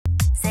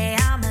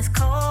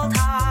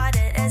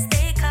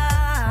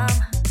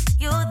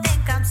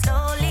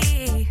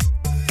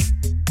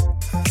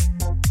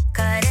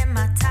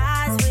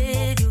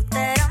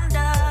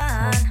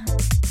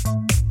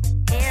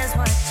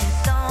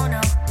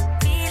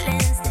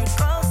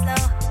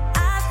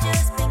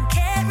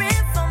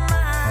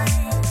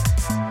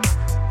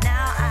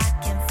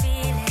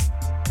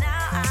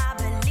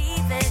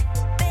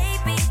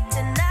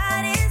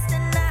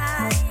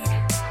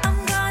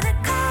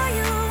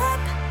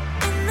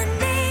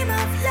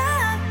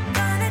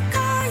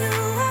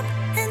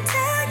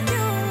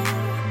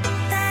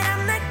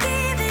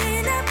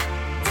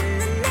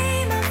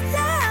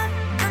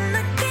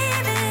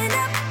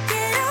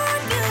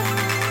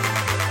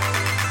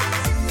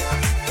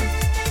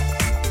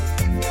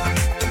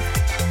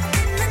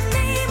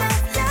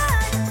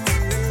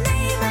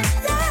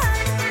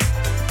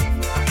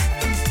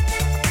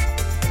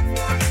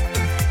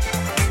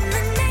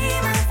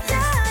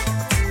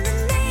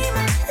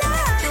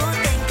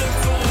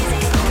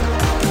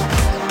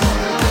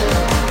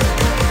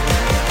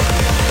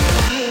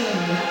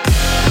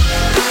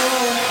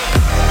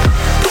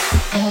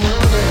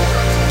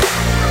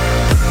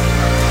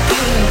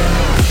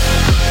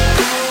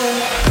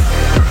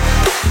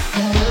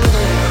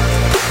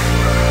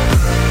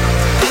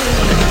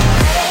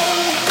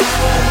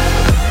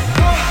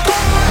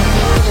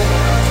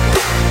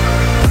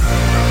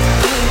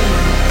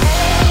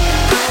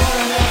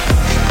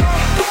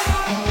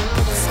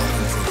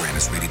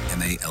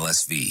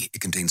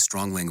contains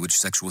strong language,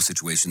 sexual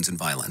situations, and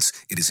violence.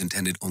 It is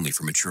intended only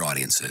for mature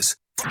audiences.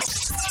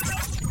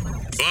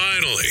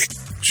 Finally,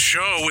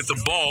 show with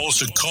the balls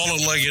to call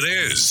it like it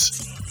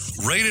is.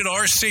 Rated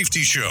R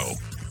Safety Show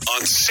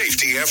on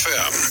Safety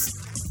FM.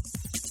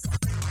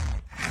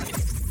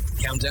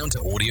 Countdown to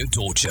audio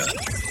torture.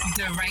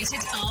 The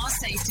Rated R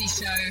Safety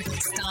Show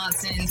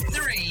starts in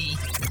 3,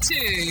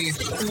 2,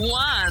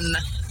 1.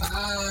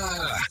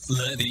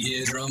 Let the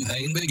eardrum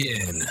pain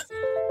begin.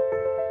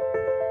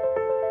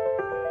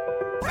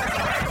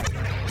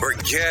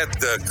 Forget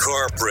the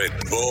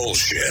corporate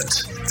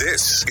bullshit.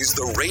 This is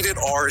the Rated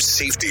R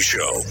Safety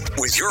Show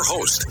with your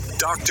host,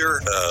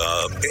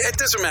 it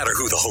doesn't matter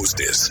who the host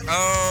is.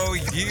 Oh,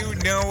 you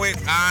know it.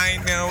 I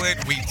know it.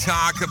 We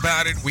talk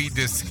about it. We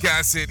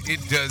discuss it.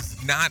 It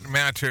does not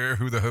matter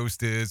who the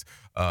host is.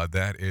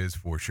 That is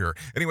for sure.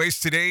 Anyways,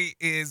 today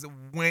is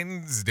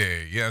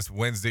Wednesday. Yes,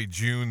 Wednesday,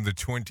 June the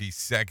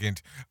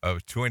 22nd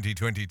of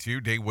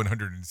 2022, day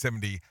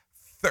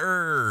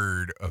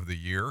 173rd of the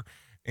year.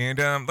 And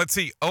let's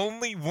see,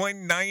 only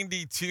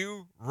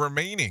 192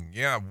 remaining.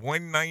 Yeah,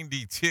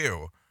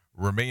 192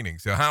 remaining.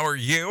 So how are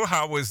you?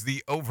 How was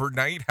the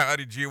overnight? How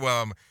did you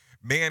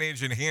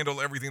manage and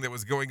handle everything that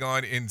was going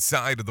on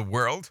inside of the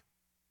world?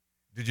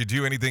 Did you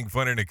do anything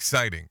fun and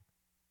exciting?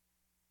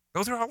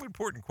 Those are all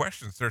important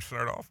questions to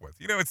start off with.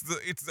 You know,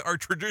 it's our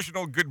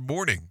traditional good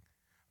morning.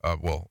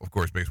 Well, of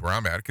course, based where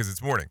I'm at, because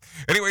it's morning.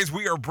 Anyways,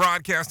 we are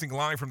broadcasting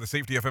live from the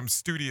Safety FM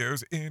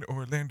studios in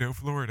Orlando,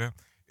 Florida.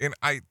 And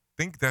I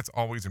think that's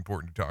always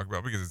important to talk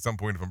about, because at some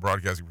point, if I'm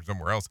broadcasting from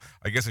somewhere else,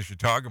 I guess I should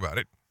talk about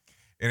it.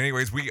 And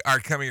anyways, we are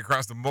coming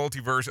across the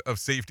multiverse of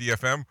Safety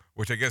FM,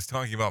 which I guess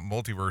talking about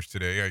multiverse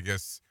today, I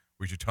guess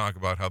we should talk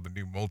about how the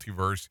new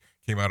multiverse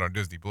came out on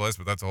Disney Plus,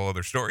 but that's a whole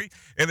other story.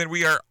 And then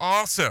we are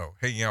also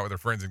hanging out with our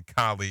friends and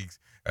colleagues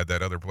at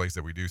that other place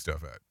that we do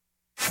stuff at.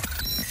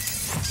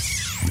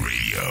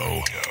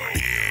 Radio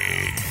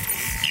Big.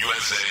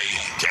 USA,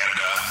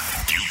 Canada,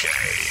 UK.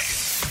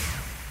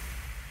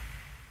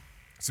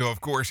 So,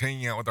 of course,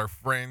 hanging out with our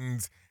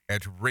friends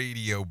at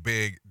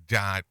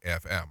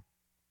RadioBig.fm.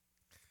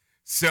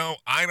 So,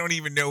 I don't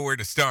even know where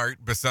to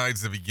start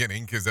besides the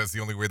beginning, because that's the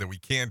only way that we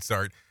can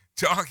start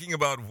talking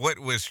about what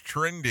was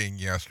trending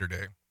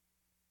yesterday.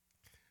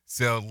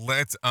 So,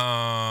 let's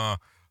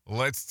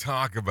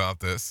talk about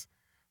this.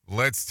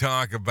 Let's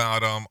talk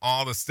about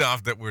all the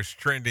stuff that was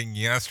trending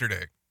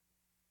yesterday.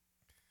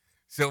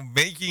 So,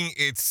 making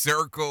its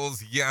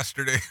circles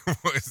yesterday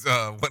was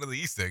one of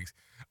these things.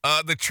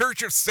 The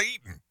Church of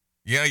Satan,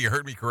 yeah, you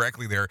heard me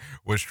correctly there,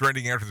 was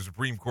trending after the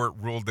Supreme Court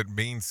ruled that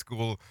Maine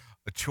school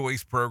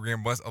choice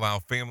program must allow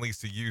families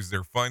to use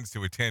their funds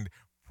to attend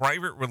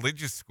private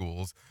religious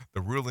schools. The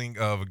ruling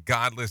of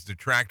godless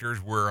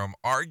detractors were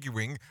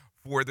arguing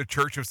for the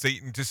Church of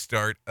Satan to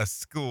start a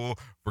school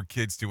for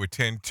kids to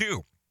attend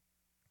to,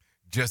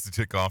 just to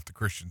tick off the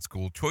Christian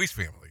school choice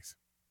families.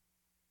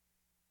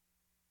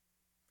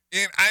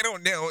 And I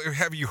don't know,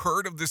 have you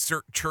heard of this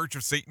Church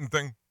of Satan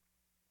thing?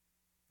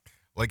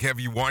 Like, have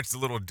you watched the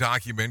little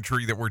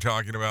documentary that we're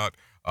talking about?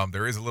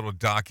 There is a little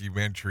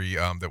documentary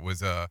that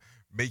was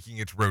making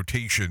its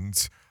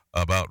rotations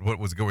about what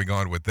was going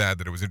on with that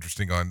it was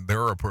interesting on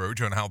their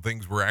approach on how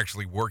things were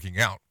actually working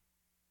out.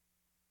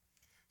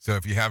 So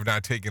if you have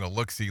not taken a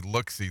look-see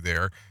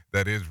there,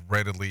 that is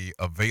readily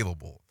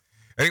available.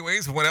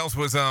 Anyways, what else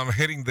was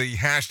hitting the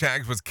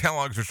hashtags was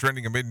Kellogg's was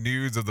trending amid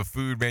news of the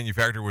food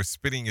manufacturer was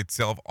splitting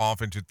itself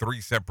off into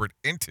 3 separate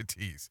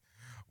entities.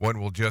 One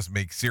will just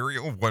make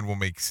cereal, one will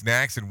make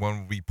snacks, and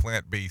one will be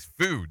plant-based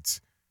foods.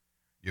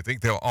 You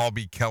think they'll all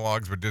be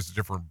Kellogg's but just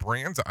different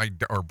brands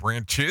or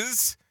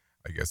branches?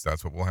 I guess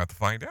that's what we'll have to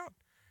find out.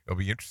 It'll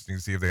be interesting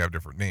to see if they have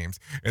different names.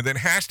 And then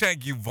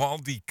hashtag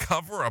Uvalde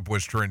cover-up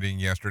was trending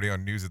yesterday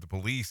on news that the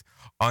police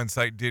on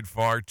site did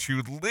far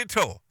too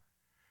little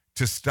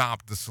to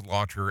stop the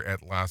slaughter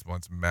at last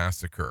month's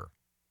massacre.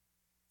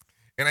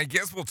 And I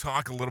guess we'll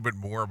talk a little bit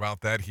more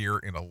about that here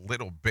in a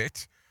little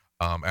bit.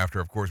 After,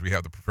 of course, we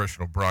have the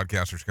professional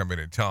broadcasters come in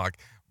and talk.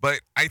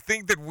 But I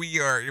think that we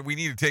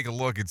need to take a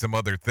look at some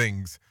other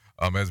things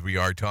as we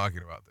are talking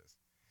about this.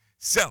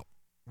 So,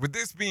 with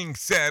this being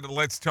said,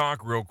 let's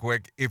talk real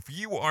quick. If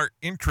you are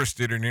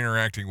interested in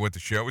interacting with the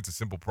show, it's a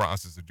simple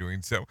process of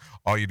doing so.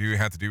 All you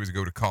have to do is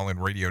go to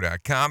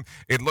callinradio.com.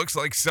 It looks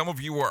like some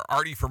of you are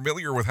already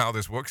familiar with how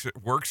this works,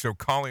 so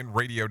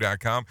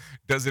callinradio.com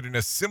does it in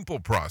a simple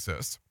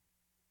process.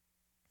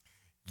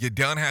 You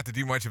don't have to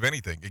do much of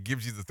anything. It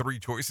gives you the 3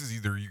 choices.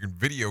 Either you can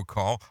video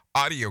call,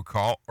 audio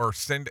call, or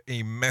send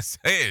a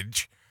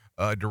message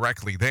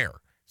directly there.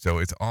 So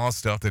it's all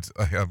stuff that's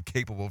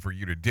capable for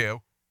you to do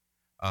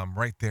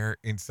right there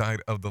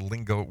inside of the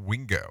Lingo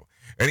Wingo.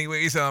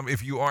 Anyways,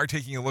 if you are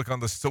taking a look on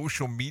the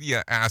social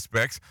media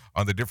aspects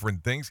on the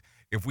different things,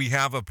 if we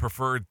have a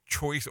preferred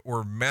choice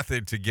or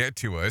method to get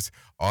to us,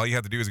 all you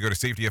have to do is go to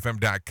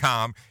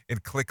safetyfm.com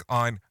and click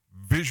on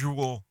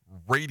Visual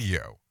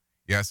Radio.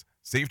 Yes,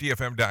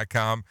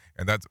 safetyfm.com,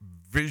 and that's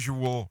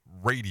Visual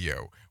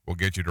Radio will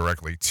get you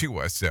directly to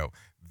us. So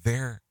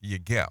there you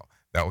go.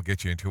 That will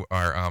get you into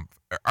our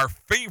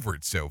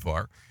favorite so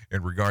far.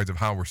 in regards of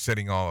how we're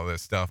setting all of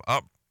this stuff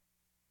up.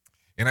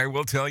 And I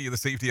will tell you, the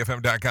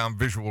safetyfm.com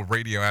visual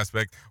radio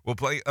aspect will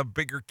play a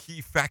bigger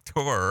key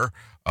factor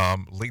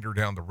later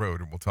down the road,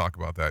 and we'll talk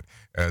about that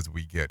as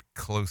we get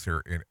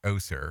closer and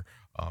closer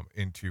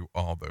into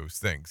all those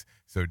things.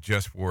 So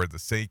just for the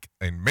sake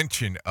and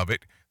mention of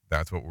it,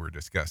 that's what we're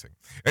discussing.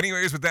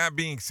 Anyways, with that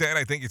being said,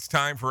 I think it's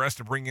time for us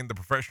to bring in the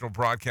professional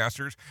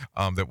broadcasters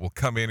that will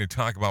come in and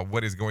talk about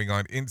what is going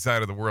on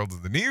inside of the world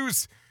of the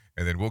news.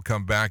 And then we'll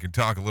come back and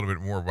talk a little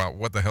bit more about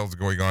what the hell's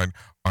going on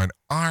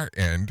our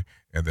end,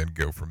 and then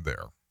go from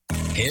there.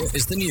 Here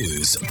is the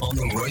news on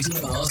the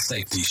Rated R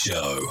Safety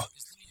Show.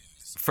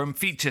 From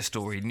Feature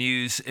Story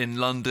News in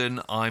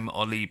London, I'm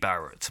Ollie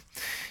Barrett.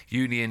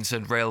 Unions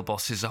and rail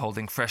bosses are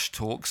holding fresh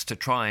talks to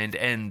try and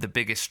end the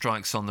biggest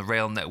strikes on the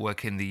rail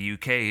network in the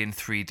UK in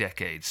 3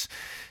 decades.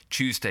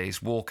 Tuesday's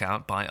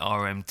walkout by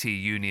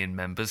RMT union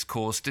members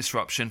caused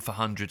disruption for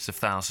hundreds of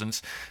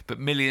thousands, but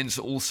millions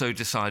also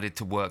decided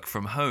to work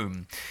from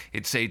home.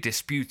 It's a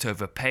dispute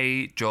over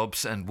pay,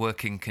 jobs and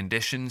working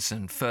conditions,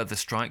 and further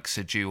strikes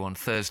are due on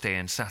Thursday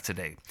and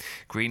Saturday.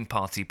 Green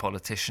Party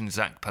politician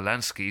Zach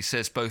Polanski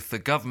says both the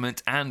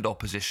government and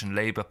opposition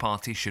Labour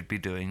Party should be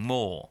doing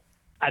more.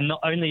 And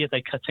not only are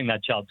they cutting their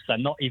jobs, they're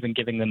not even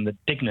giving them the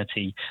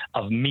dignity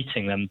of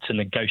meeting them to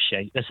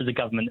negotiate. This is a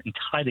government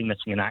entirely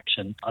missing in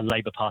action, a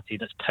Labour Party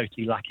that's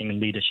totally lacking in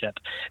leadership.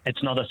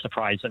 It's not a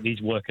surprise that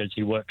these workers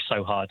who work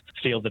so hard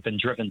feel they've been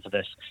driven to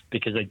this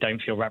because they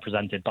don't feel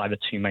represented by the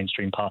 2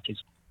 mainstream parties.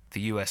 The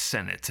US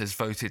Senate has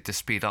voted to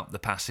speed up the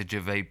passage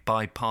of a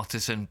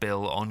bipartisan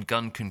bill on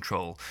gun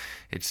control.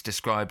 It's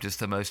described as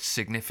the most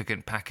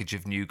significant package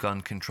of new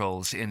gun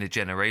controls in a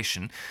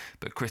generation,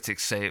 but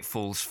critics say it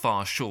falls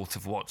far short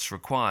of what's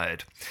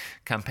required.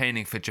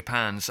 Campaigning for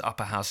Japan's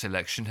upper house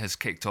election has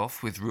kicked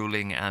off, with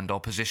ruling and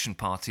opposition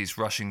parties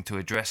rushing to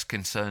address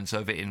concerns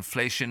over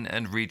inflation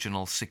and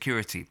regional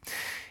security.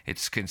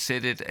 It's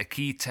considered a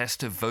key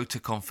test of voter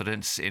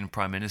confidence in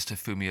Prime Minister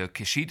Fumio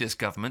Kishida's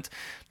government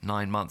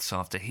 9 months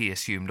after he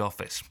assumed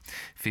office.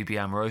 Phoebe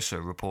Amoroso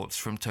reports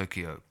from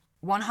Tokyo.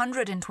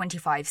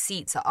 125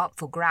 seats are up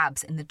for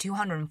grabs in the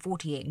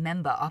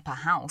 248-member upper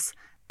house.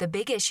 The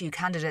big issue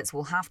candidates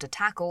will have to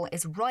tackle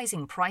is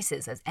rising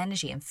prices as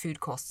energy and food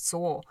costs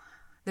soar.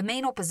 The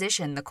main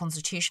opposition, the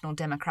Constitutional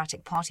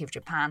Democratic Party of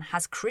Japan,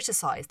 has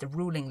criticised the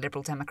ruling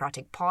Liberal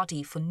Democratic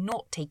Party for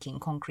not taking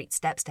concrete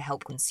steps to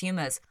help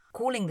consumers,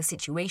 calling the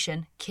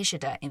situation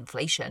Kishida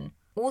inflation.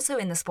 Also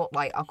in the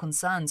spotlight are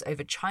concerns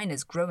over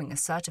China's growing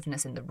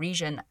assertiveness in the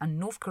region and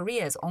North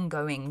Korea's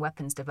ongoing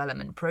weapons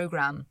development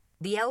program.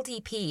 The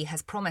LDP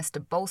has promised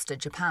to bolster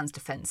Japan's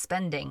defense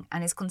spending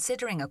and is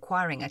considering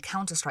acquiring a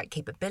counter-strike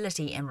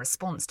capability in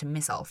response to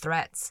missile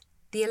threats.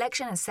 The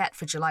election is set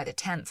for July the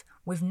 10th,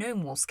 with no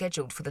more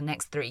scheduled for the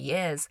next 3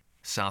 years.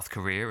 South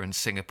Korea and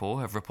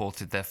Singapore have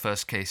reported their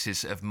first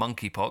cases of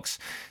monkeypox.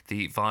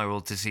 The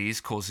viral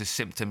disease causes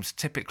symptoms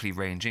typically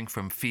ranging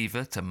from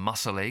fever to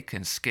muscle ache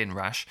and skin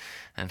rash,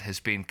 and has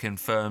been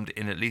confirmed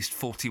in at least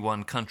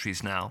 41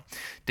 countries now.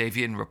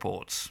 Davian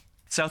reports.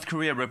 South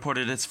Korea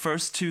reported its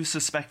first 2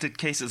 suspected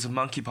cases of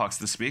monkeypox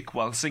this week,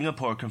 while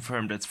Singapore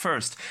confirmed its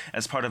first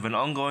as part of an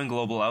ongoing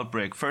global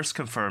outbreak first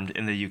confirmed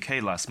in the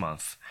UK last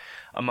month.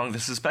 Among the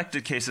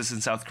suspected cases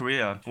in South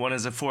Korea, one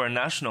is a foreign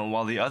national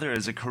while the other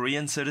is a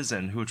Korean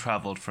citizen who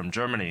traveled from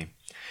Germany.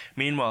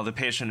 Meanwhile, the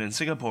patient in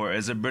Singapore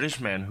is a British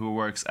man who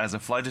works as a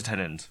flight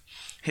attendant.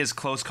 His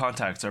close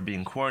contacts are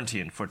being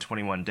quarantined for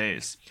 21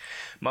 days.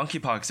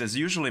 Monkeypox is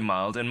usually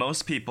mild and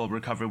most people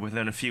recover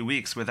within a few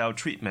weeks without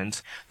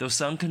treatment, though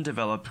some can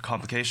develop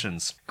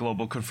complications.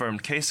 Global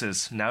confirmed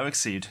cases now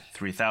exceed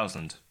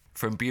 3,000.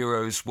 From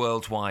bureaus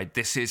worldwide,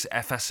 this is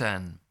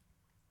FSN.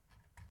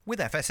 With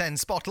FSN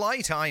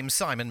Spotlight, I'm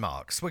Simon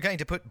Marks. We're going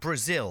to put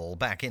Brazil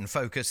back in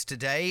focus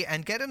today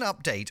and get an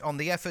update on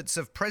the efforts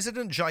of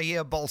President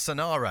Jair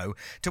Bolsonaro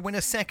to win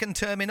a second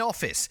term in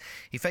office.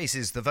 He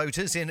faces the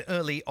voters in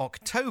early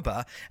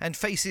October and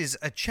faces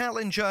a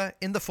challenger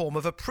in the form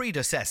of a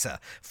predecessor,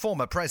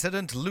 former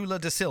President Lula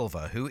da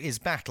Silva, who is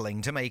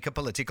battling to make a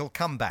political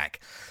comeback.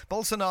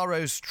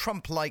 Bolsonaro's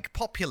Trump-like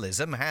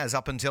populism has,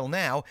 up until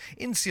now,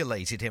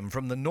 insulated him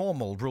from the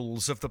normal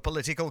rules of the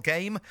political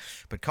game,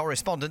 but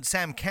correspondent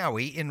Sam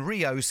Cowie in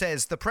Rio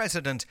says the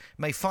president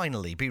may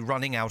finally be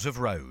running out of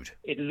road.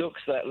 It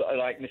looks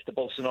like Mr.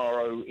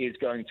 Bolsonaro is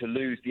going to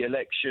lose the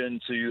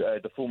election to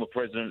the former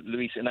president,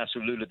 Luiz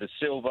Inácio Lula da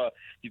Silva.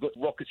 You've got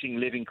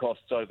rocketing living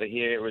costs over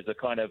here as a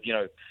kind of,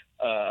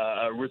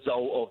 a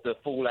result of the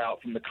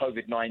fallout from the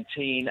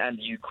COVID-19 and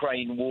the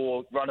Ukraine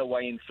war,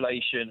 runaway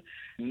inflation.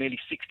 Nearly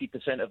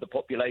 60% of the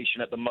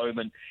population at the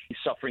moment is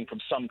suffering from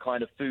some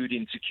kind of food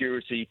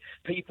insecurity.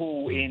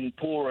 People in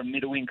poor and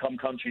middle-income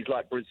countries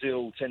like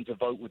Brazil tend to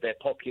vote with their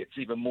pockets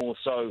even more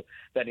so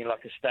than in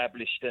like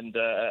established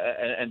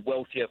and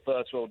wealthier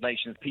first world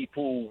nations.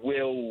 People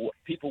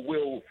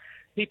will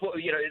people,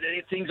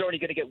 things are only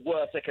going to get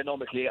worse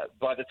economically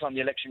by the time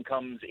the election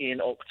comes in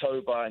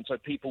October, and so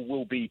people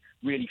will be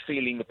really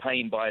feeling the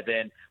pain by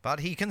then.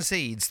 But he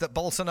concedes that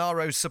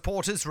Bolsonaro's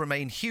supporters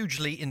remain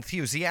hugely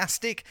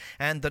enthusiastic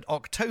and that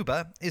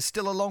October is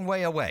still a long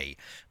way away,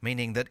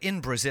 meaning that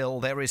in Brazil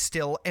there is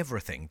still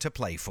everything to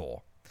play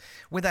for.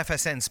 With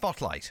FSN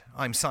Spotlight,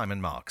 I'm Simon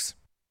Marks.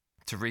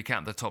 To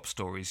recap the top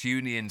stories,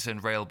 unions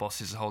and rail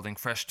bosses are holding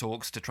fresh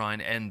talks to try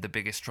and end the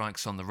biggest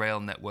strikes on the rail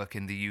network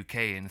in the UK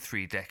in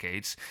 3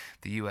 decades.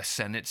 The US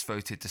Senate's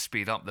voted to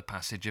speed up the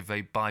passage of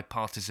a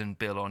bipartisan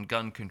bill on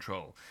gun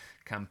control.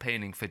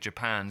 Campaigning for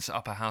Japan's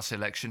upper house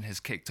election has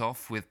kicked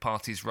off, with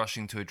parties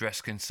rushing to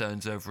address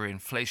concerns over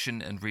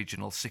inflation and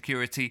regional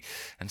security,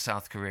 and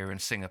South Korea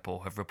and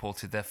Singapore have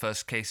reported their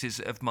first cases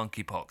of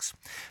monkeypox.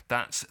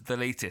 That's the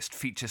latest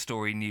feature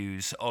story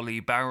news. Ollie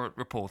Barrett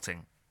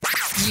reporting.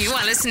 You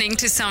are listening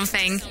to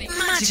something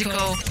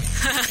magical.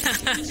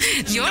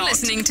 You're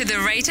listening to the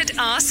Rated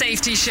R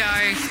Safety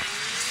Show.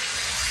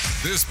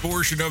 This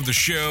portion of the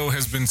show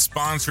has been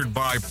sponsored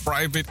by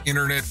Private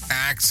Internet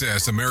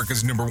Access,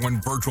 America's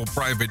 #1 virtual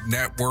private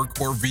network,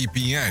 or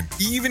VPN.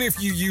 Even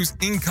if you use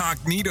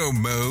incognito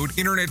mode,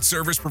 internet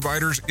service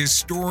providers is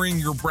storing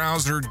your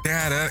browser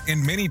data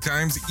and many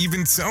times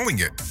even selling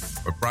it.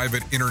 But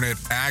Private Internet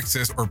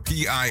Access, or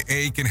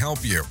PIA, can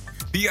help you.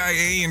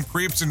 PIA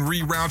encrypts and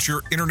reroutes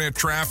your internet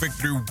traffic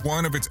through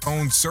one of its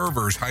own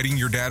servers, hiding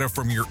your data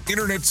from your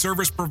internet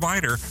service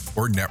provider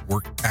or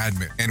network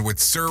admin. And with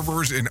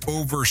servers in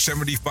over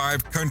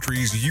 75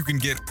 countries, you can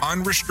get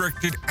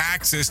unrestricted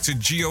access to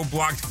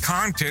geo-blocked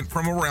content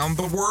from around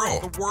the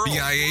world.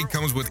 PIA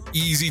comes with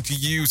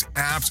easy-to-use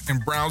apps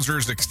and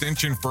browsers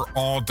extension for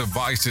all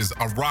devices,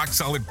 a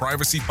rock-solid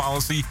privacy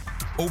policy,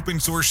 open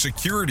source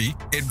security,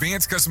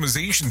 advanced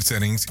customization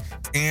settings,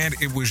 and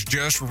it was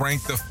just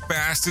ranked the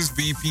fastest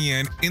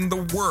VPN in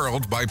the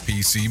world by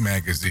PC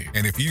Magazine.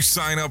 And if you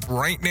sign up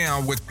right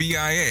now with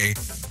PIA,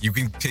 you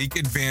can take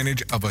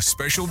advantage of a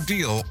special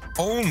deal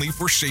only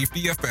for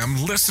Safety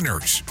FM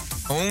listeners.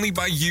 Only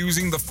by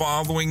using the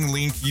following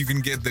link, you can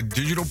get the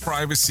digital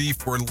privacy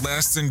for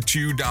less than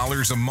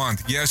 $2 a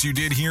month. Yes, you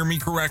did hear me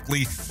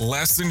correctly,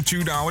 less than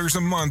 $2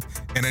 a month,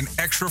 and an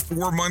extra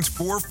 4 months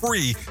for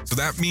free. So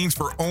that means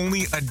for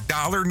only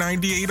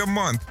 $1.98 a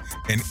month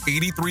and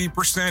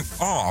 83%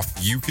 off,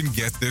 you can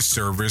get this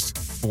service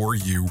for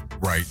you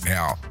right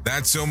now.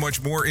 That's so much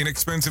more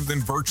inexpensive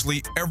than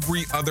virtually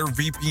every other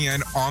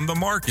VPN on the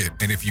market.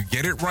 And if you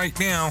get it right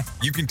now,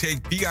 you can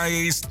take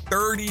PIA's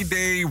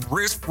 30-day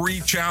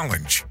risk-free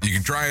challenge. You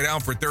can try it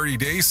out for 30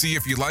 days, see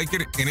if you like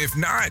it, and if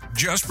not,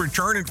 just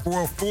return it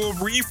for a full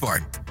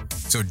refund.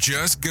 So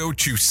just go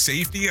to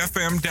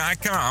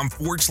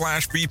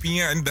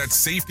safetyfm.com/VPN.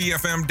 That's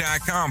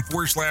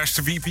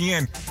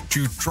safetyfm.com/VPN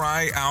to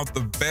try out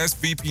the best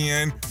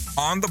VPN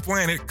on the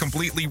planet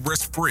completely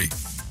risk-free.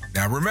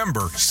 Now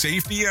remember,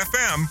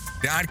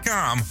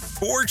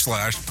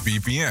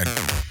 safetyfm.com/VPN.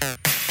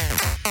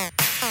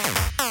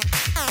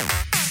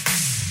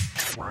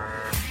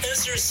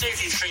 Is your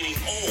safety training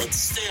old,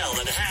 stale,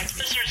 and hacked?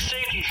 Is your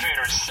safety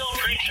trainer still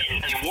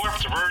preaching a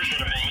warped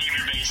version of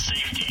behavior-based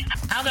safety?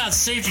 How about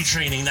safety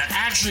training that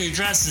actually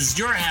addresses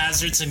your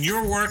hazards in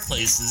your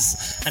workplaces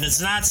and is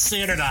not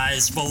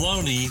standardized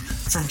baloney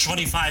from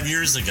 25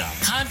 years ago?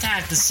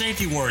 Contact the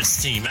Safety Wars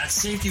team at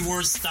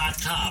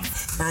safetywars.com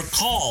or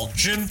call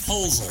Jim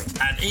Posel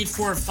at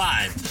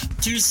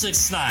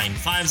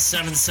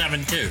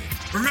 845-269-5772.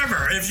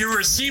 Remember, if you're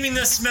receiving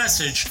this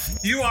message,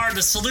 you are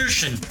the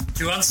solution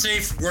to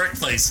unsafe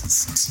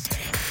workplaces.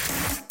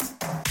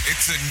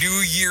 It's a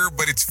new year,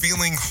 but it's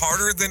feeling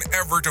harder than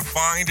ever to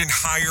find and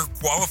hire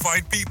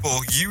qualified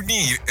people you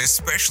need,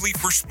 especially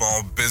for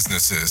small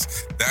businesses.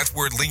 That's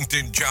where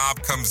LinkedIn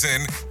Job comes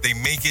in. They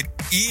make it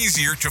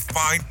easier to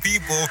find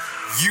people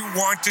you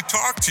want to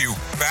talk to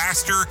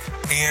faster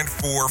and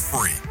for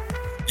free.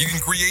 You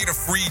can create a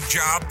free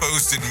job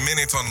post in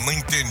minutes on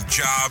LinkedIn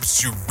Jobs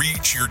to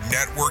reach your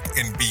network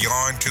and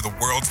beyond to the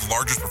world's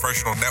largest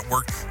professional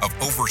network of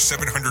over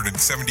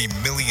 770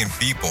 million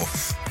people.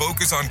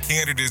 Focus on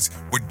candidates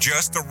with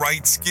just the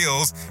right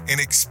skills and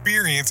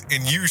experience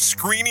and use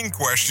screening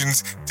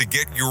questions to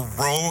get your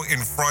role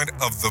in front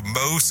of the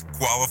most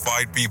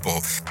qualified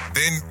people.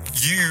 Then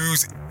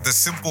use the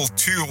simple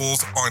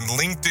tools on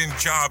LinkedIn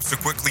Jobs to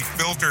quickly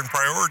filter and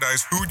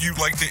prioritize who you'd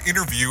like to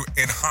interview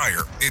and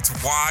hire. It's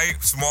why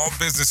small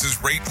businesses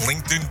rate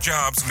LinkedIn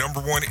Jobs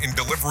 #1 in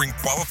delivering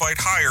qualified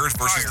hires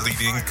versus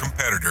leading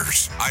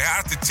competitors. I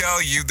have to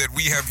tell you that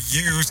we have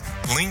used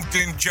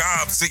LinkedIn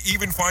Jobs to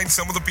even find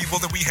some of the people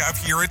that we have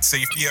here at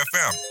Safety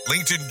FM.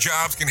 LinkedIn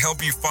Jobs can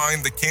help you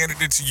find the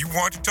candidates you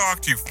want to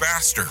talk to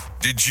faster.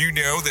 Did you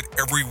know that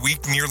every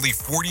week nearly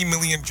 40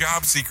 million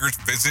job seekers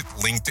visit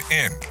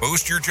LinkedIn?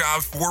 Post your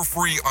jobs for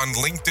free on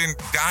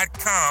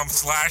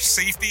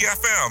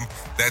linkedin.com/safetyfm.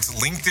 That's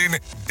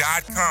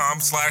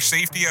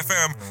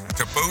linkedin.com/safetyfm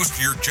to post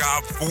your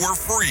job for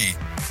free.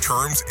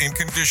 Terms and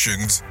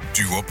conditions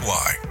do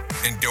apply.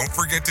 And don't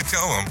forget to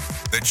tell them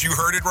that you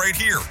heard it right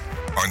here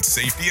on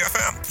Safety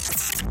FM.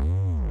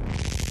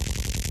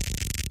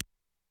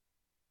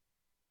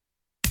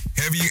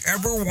 Have you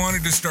ever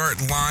wanted to start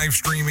live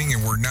streaming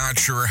and were not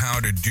sure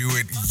how to do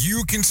it?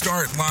 You can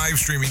start live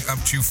streaming up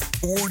to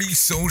 40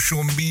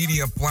 social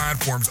media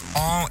platforms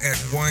all at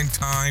one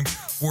time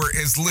for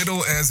as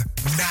little as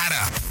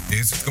nada.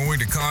 It's going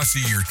to cost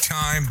you your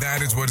time.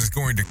 That is what it's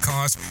going to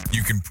cost.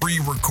 You can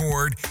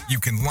pre-record, you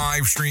can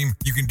live stream,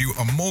 you can do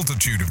a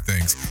multitude of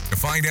things. To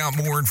find out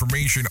more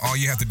information, all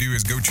you have to do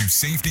is go to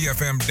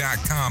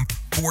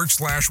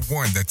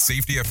safetyfm.com/one. That's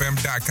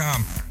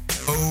safetyfm.com,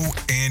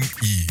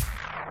 ONE.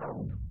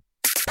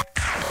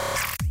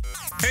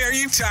 Hey, are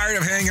you tired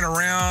of hanging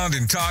around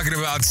and talking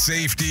about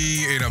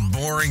safety in a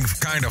boring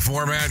kind of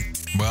format?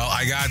 Well,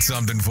 I got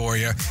something for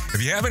you.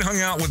 If you haven't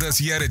hung out with us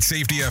yet at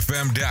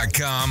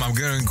safetyfm.com, I'm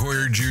going to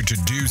encourage you to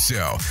do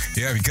so.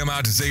 Yeah, if you come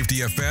out to Safety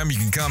FM, you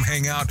can come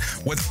hang out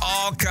with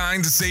all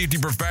kinds of safety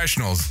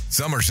professionals.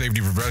 Some are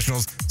safety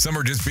professionals, some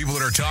are just people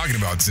that are talking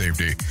about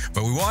safety.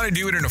 But we want to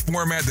do it in a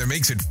format that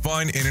makes it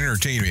fun and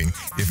entertaining.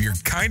 If you're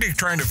kind of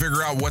trying to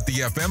figure out what the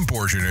FM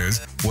portion is,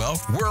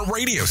 well, we're a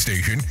radio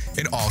station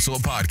and also a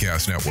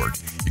podcast network.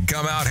 You can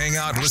come out, hang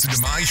out, and listen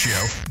to my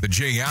show, The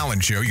Jay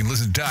Allen Show. You can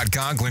listen to Todd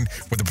Conklin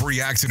with the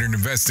pre-accident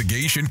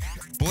investigation,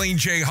 Blaine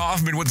J.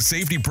 Hoffman with the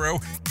Safety Pro,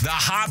 the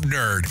Hop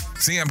Nerd,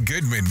 Sam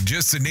Goodman,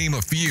 just to name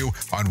a few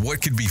on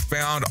what can be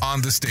found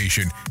on the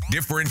station.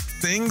 Different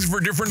things for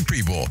different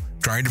people,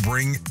 trying to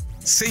bring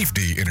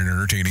safety in an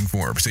entertaining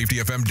form.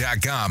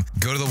 SafetyFM.com.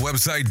 Go to the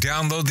website,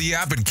 download the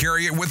app, and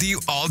carry it with you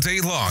all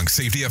day long.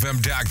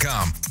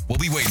 SafetyFM.com. We'll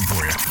be waiting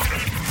for you.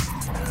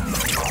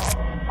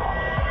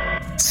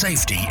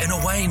 Safety in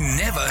a way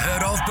never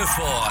heard of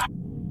before.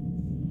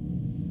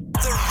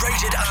 The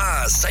Rated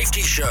R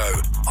Safety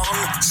Show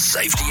on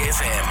Safety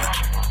FM.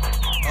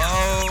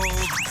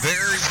 Oh,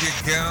 there you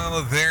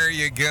go, there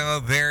you go,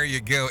 there you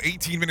go.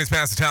 18 minutes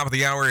past the top of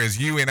the hour as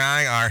you and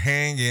I are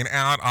hanging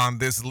out on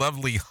this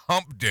lovely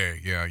hump day.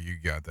 Yeah, you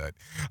got that.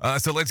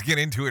 So let's get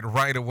into it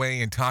right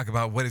away and talk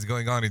about what is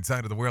going on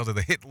inside of the world of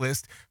the hit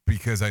list,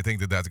 because I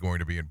think that that's going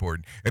to be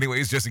important.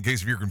 Anyways, just in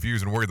case if you're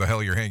confused and where the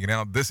hell you're hanging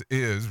out, this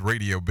is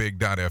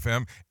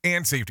RadioBig.fm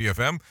and Safety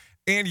FM,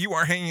 and you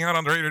are hanging out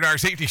on the Rated R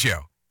Safety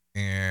Show.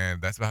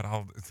 And that's about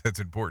all that's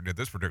important at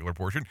this particular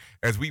portion,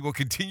 as we will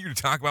continue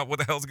to talk about what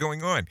the hell's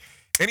going on.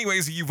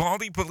 Anyways, the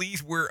Uvalde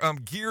police were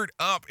geared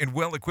up and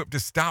well-equipped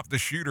to stop the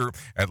shooter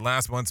at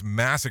last month's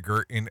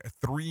massacre in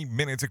 3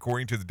 minutes,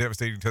 according to the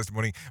devastating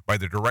testimony by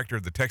the director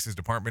of the Texas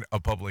Department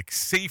of Public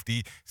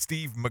Safety,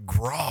 Steve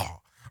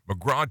McGraw.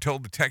 McGraw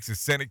told the Texas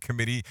Senate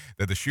committee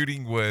that the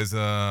shooting was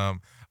an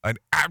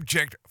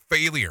abject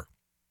failure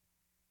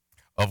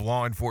of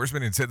law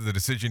enforcement, and said that the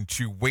decision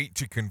to wait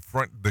to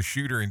confront the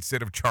shooter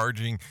instead of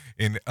charging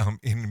in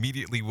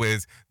immediately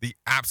was the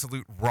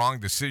absolute wrong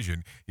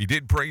decision. He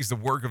did praise the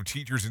work of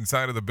teachers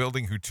inside of the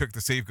building who took the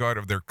safeguard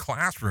of their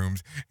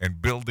classrooms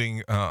and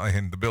building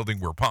and the building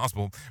where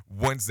possible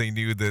once they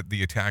knew that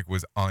the attack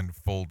was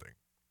unfolding.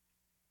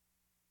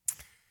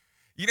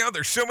 You know,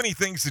 there's so many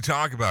things to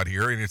talk about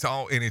here, and it's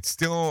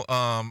still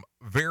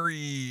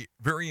very,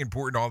 very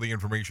important, all the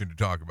information to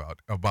talk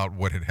about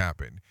what had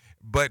happened.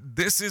 But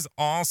this is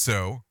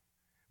also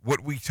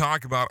what we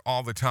talk about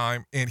all the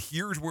time, and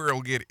here's where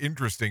it'll get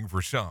interesting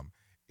for some,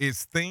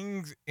 is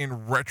things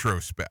in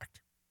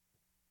retrospect.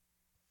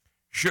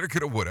 Shoulda,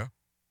 coulda, woulda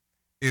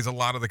is a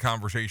lot of the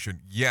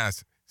conversation.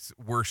 Yes,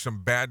 were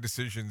some bad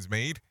decisions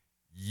made?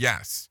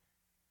 Yes.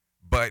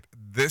 But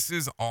this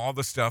is all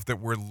the stuff that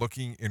we're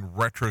looking in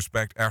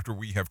retrospect after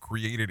we have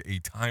created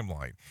a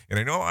timeline. And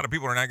I know a lot of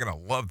people are not going to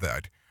love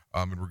that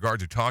in regard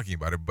to talking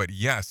about it, but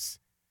yes,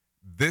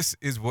 this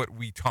is what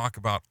we talk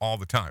about all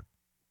the time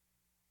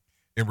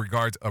in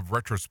regards of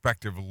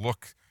retrospective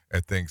look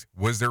at things.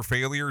 Was there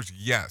failures?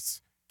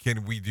 Yes.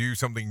 Can we do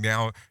something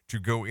now to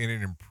go in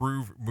and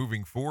improve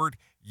moving forward?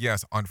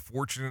 Yes.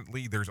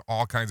 Unfortunately, there's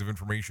all kinds of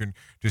information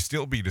to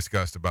still be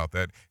discussed about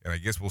that, and I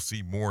guess we'll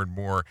see more and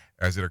more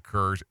as it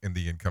occurs in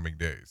the incoming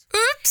days.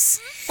 Oops!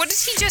 What did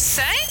he just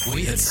say?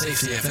 We at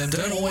Safety FM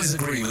don't always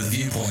agree with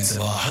viewpoints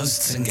of our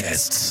hosts and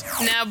guests.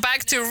 Now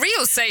back to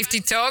real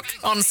safety talk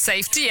on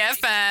Safety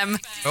FM.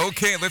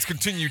 Okay, let's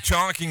continue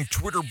talking.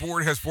 Twitter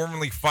board has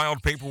formally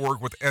filed paperwork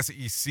with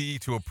SEC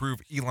to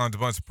approve Elon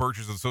Musk's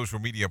purchase of the social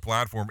media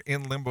platform.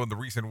 In limbo in the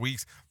recent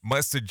weeks,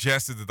 Musk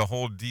suggested that the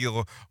whole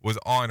deal was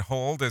on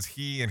hold as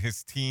he and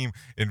his team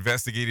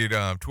investigated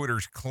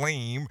Twitter's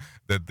claim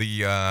that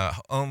the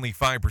only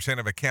 5%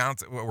 of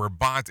accounts were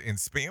bots and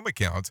spam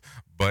accounts,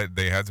 but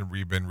they hasn't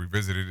been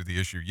revisited at the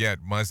issue yet.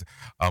 Musk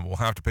will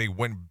have to pay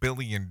 $1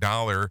 billion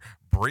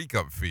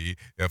breakup fee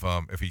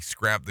if he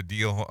scrapped the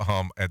deal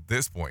at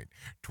this point.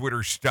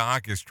 Twitter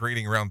stock is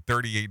trading around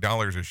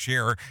 $38 a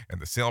share, and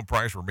the sale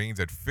price remains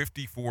at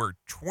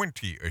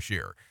 $54.20 a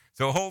share.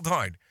 So hold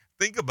on.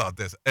 Think about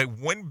this. A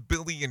 $1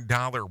 billion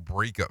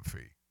breakup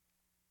fee.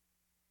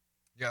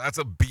 Yeah, that's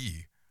a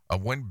B. A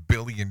 $1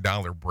 billion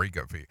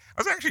breakup fee.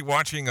 I was actually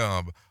watching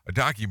a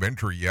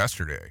documentary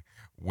yesterday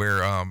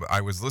where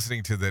I was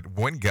listening to that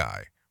one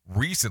guy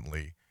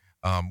recently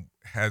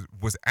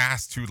was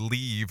asked to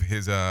leave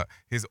his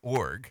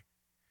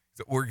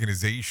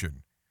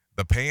organization.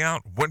 The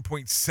payout,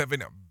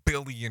 $1.7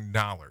 billion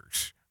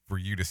for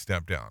you to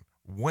step down.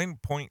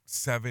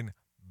 $1.7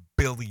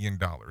 billion.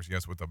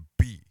 Yes, with a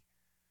B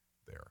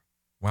there.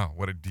 Wow,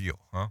 what a deal,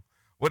 huh?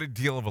 What a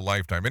deal of a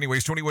lifetime.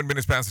 Anyways, 21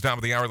 minutes past the top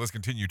of the hour. Let's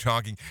continue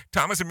talking.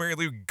 Thomas and Mary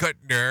Lou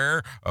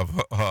Gutner of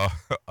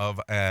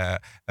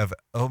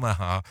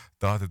Omaha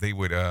thought that they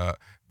would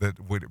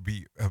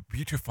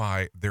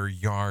beautify their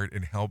yard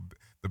and help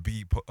the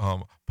bee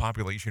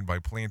population by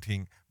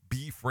planting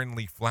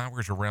bee-friendly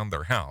flowers around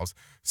their house.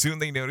 Soon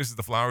they noticed that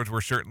the flowers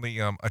were certainly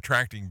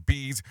attracting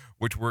bees,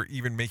 which were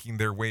even making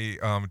their way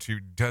to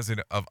a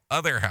dozen of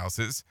other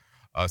houses.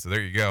 So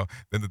there you go.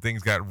 Then the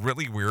things got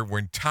really weird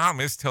when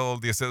Thomas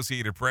told the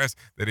Associated Press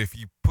that if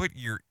you put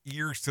your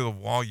ears to the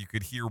wall, you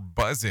could hear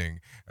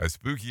buzzing. As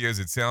spooky as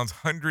it sounds,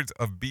 hundreds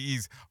of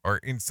bees are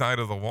inside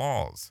of the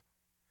walls.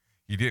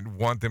 He didn't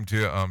want them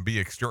to be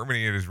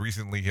exterminated as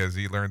recently as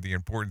he learned the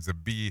importance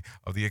of the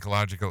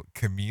ecological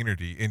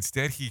community.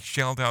 Instead, he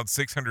shelled out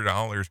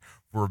 $600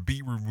 for a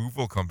bee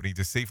removal company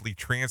to safely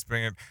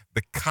transplant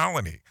the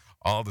colony.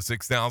 All the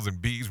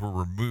 6,000 bees were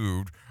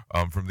removed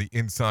from the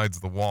insides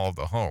of the wall of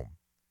the home.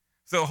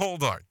 So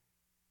hold on.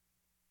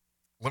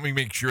 Let me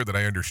make sure that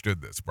I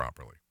understood this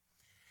properly.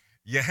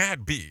 You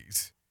had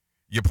bees.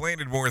 You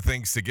planted more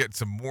things to get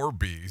some more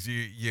bees.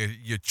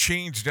 You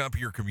changed up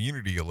your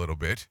community a little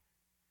bit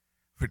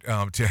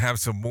to have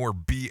some more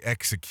bee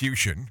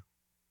execution.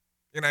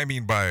 And I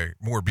mean by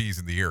more bees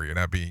in the area,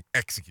 not being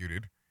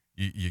executed.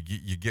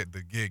 You get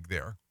the gig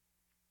there.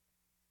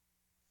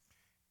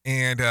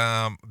 And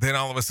then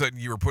all of a sudden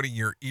you were putting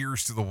your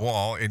ears to the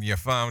wall and you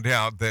found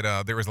out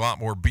that there was a lot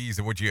more bees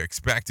than what you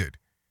expected.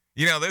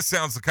 You know, this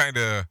sounds kind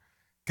of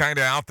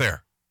out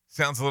there.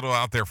 Sounds a little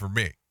out there for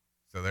me.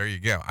 So there you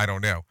go. I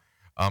don't know.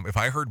 If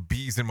I heard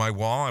bees in my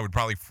wall, I would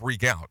probably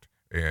freak out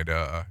and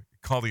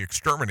call the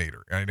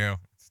exterminator. I know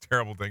it's a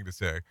terrible thing to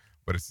say,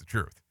 but it's the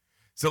truth.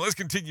 So let's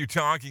continue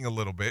talking a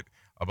little bit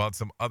about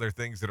some other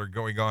things that are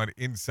going on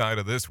inside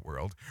of this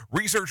world.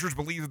 Researchers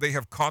believe that they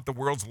have caught the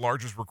world's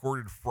largest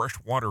recorded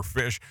freshwater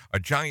fish, a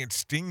giant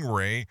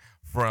stingray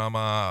from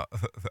a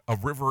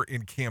river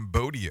in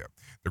Cambodia.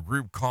 The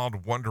group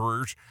called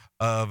Wanderers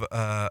of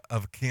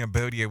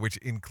Cambodia, which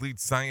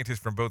includes scientists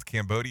from both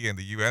Cambodia and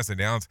the U.S.,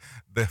 announced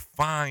the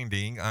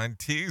finding on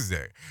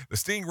Tuesday. The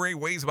stingray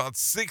weighs about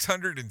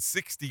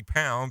 660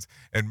 pounds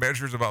and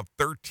measures about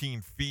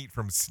 13 feet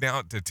from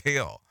snout to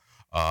tail,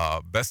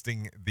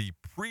 besting the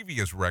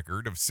previous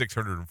record of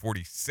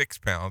 646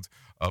 pounds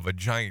of a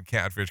giant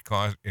catfish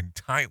caught in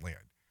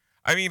Thailand.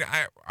 I mean,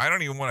 I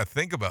don't even want to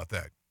think about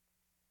that.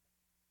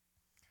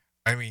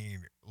 I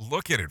mean,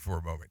 look at it for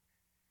a moment.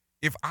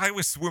 If I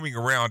was swimming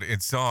around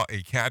and saw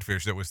a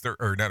catfish that was,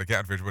 or not a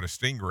catfish, but a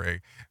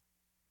stingray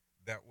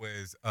that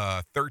was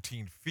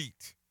 13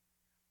 feet,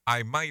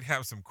 I might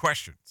have some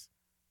questions.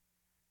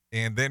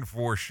 And then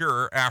for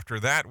sure, after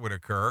that would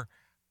occur,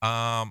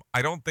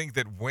 I don't think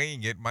that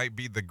weighing it might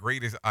be the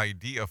greatest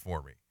idea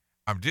for me.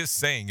 I'm just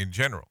saying in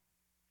general.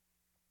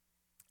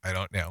 I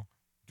don't know.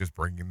 Just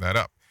bringing that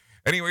up.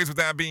 Anyways, with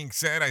that being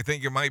said, I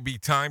think it might be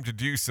time to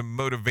do some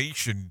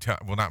motivation.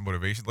 Well, not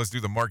motivation. Let's do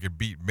the Market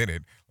Beat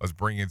Minute. Let's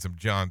bring in some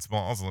John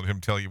Smalls and let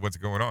him tell you what's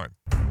going on.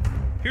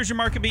 Here's your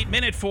Market Beat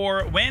Minute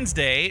for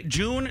Wednesday,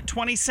 June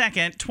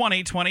 22nd,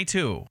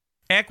 2022.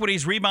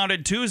 Equities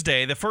rebounded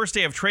Tuesday, the first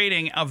day of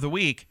trading of the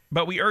week,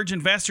 but we urge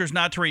investors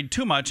not to read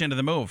too much into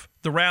the move.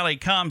 The rally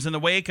comes in the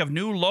wake of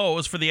new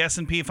lows for the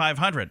S&P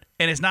 500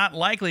 and is not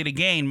likely to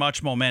gain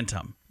much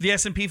momentum. The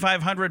S&P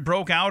 500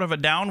 broke out of a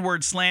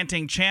downward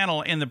slanting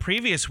channel in the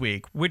previous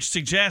week, which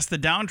suggests the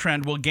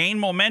downtrend will gain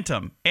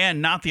momentum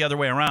and not the other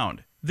way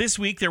around. This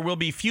week, there will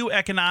be few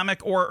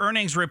economic or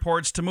earnings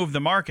reports to move the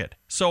market,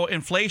 so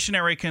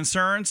inflationary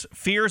concerns,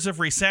 fears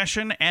of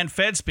recession, and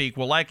Fed speak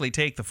will likely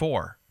take the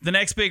fore. The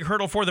next big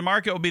hurdle for the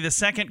market will be the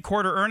second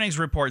quarter earnings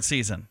report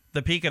season.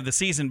 The peak of the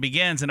season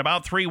begins in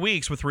about 3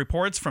 weeks with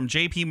reports from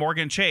JP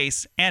Morgan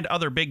Chase and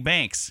other big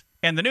banks.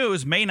 And the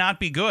news may not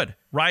be good.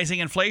 Rising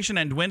inflation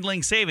and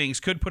dwindling savings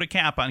could put a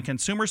cap on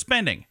consumer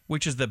spending,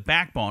 which is the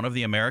backbone of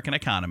the American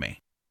economy.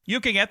 You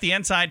can get the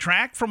inside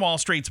track from Wall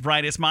Street's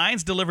brightest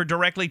minds delivered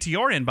directly to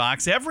your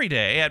inbox every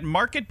day at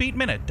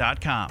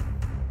marketbeatminute.com.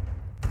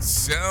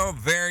 So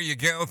there you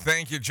go.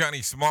 Thank you,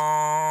 Johnny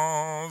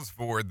Smalls,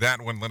 for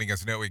that one, letting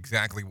us know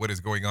exactly what is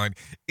going on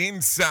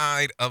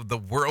inside of the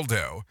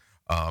worldo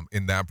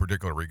in that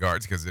particular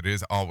regards, because it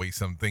is always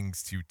some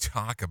things to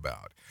talk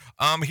about.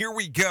 Here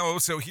we go.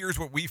 So here's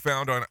what we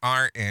found on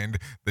our end.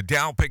 The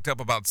Dow picked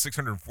up about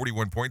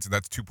 641 points, and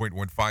that's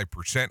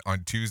 2.15%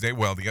 on Tuesday,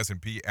 while the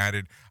S&P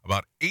added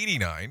about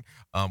 89,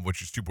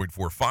 which is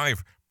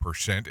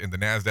 2.45%, and the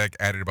NASDAQ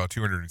added about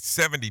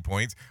 270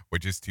 points,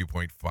 which is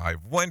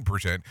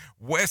 2.51%.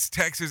 West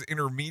Texas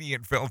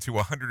Intermediate fell to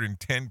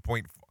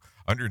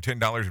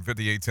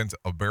 $110.58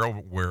 a barrel,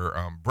 where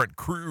Brent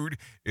crude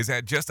is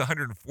at just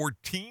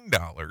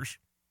 $114.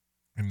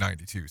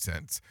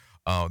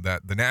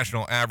 That the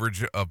national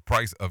average of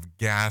price of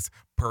gas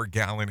per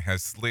gallon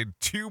has slid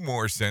 2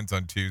 more cents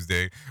on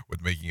Tuesday,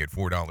 with making it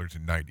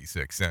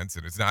 $4.96.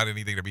 And it's not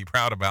anything to be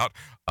proud about,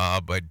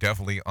 but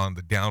definitely on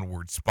the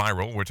downward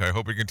spiral, which I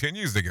hope it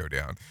continues to go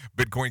down.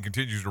 Bitcoin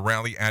continues to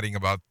rally, adding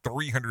about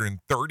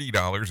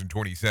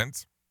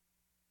 $330.20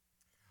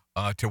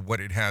 to what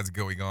it has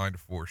going on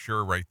for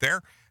sure right there.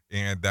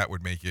 And that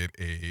would make it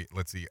a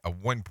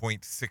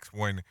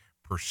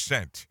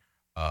 1.61%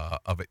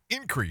 of an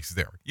increase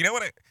there. You know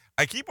what?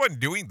 I keep on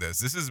doing this.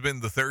 This has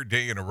been the third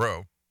day in a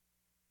row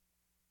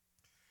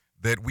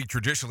that we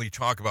traditionally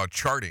talk about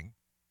charting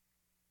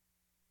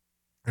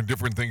and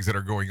different things that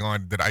are going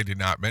on that I did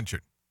not mention.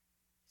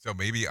 So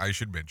maybe I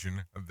should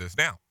mention this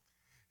now.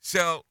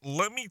 So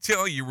let me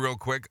tell you real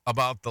quick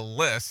about the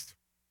list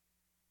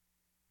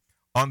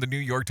on the New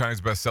York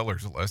Times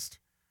bestsellers list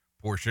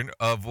portion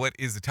of what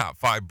is the top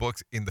 5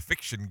 books in the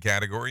fiction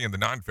category and the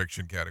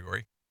nonfiction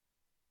category.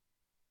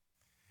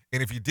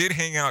 And if you did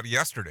hang out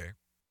yesterday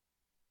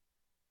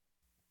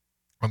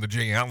on the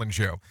Jay Allen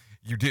Show,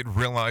 you did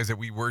realize that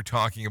we were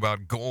talking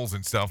about goals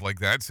and stuff like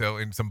that. So,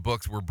 and some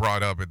books were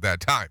brought up at that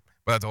time.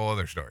 But that's a whole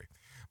other story.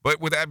 But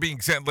with that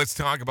being said, let's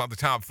talk about the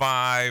top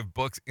 5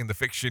 books in the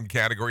fiction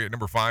category. At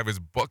number 5 is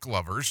Book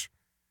Lovers.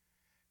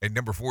 And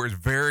number 4 is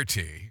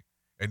Verity.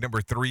 And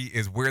number 3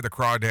 is Where the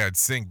Crawdads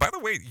Sing. By the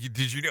way,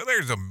 did you know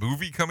there's a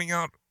movie coming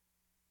out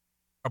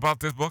about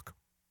this book?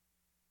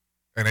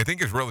 And I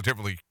think it's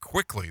relatively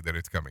quickly that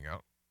it's coming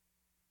out.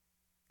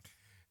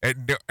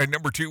 And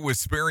number 2 was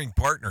Sparing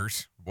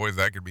Partners. Boys,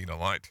 that could mean a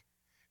lot.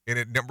 And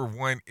at number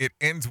 1, It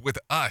Ends With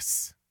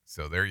Us.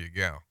 So there you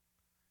go.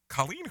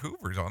 Colleen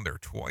Hoover's on there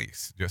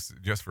twice,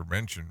 just for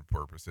mention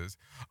purposes.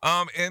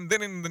 And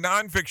then in the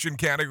nonfiction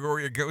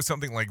category, it goes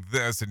something like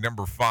this. And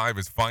number 5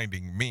 is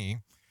Finding Me.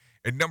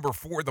 And number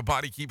 4, The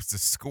Body Keeps the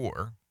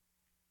Score.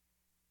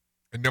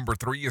 And number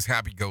 3 is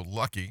Happy Go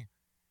Lucky.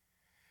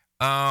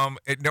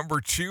 At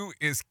number 2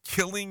 is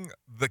Killing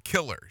the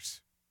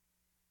Killers.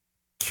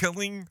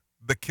 Killing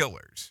the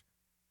Killers.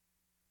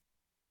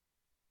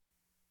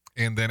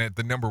 And then at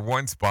the number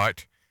 1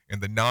 spot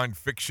in the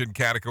nonfiction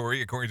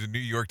category, according to the New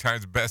York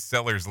Times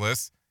bestsellers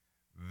list,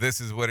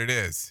 this is what it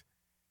is.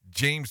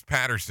 James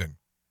Patterson.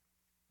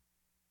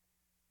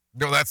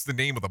 No, that's the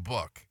name of the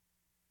book.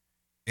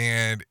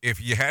 And if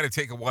you had to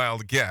take a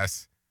wild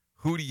guess,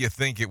 who do you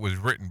think it was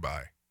written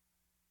by?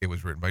 It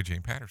was written by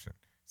James Patterson.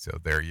 So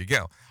there you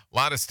go. A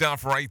lot of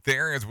stuff right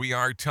there as we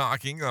are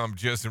talking,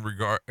 just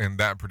in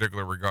that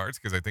particular regards,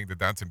 because I think that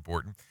that's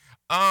important.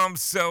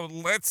 So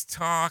let's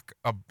talk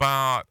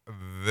about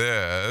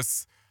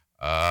this.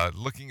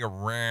 Looking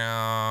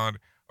around,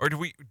 or do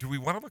we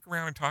want to look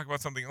around and talk about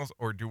something else,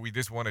 or do we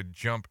just want to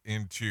jump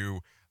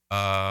into?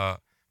 Matter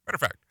of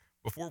fact,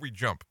 before we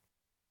jump,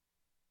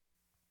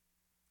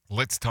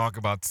 let's talk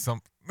about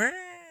some.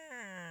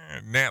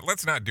 Nah,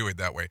 let's not do it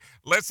that way.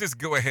 Let's just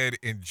go ahead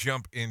and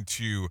jump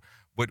into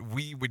what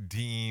we would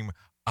deem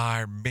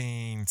our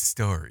main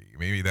story.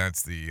 Maybe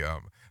that's the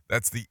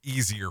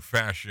easier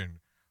fashion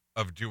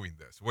of doing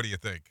this. What do you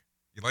think?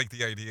 You like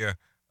the idea?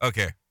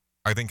 Okay,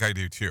 I think I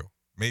do too.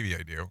 Maybe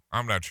I do.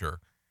 I'm not sure.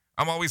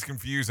 I'm always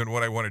confused on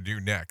what I want to do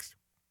next.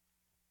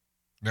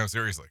 No,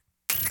 seriously.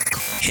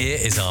 Here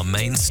is our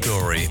main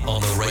story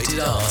on the Rated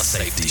R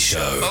Safety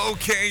Show.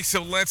 Okay,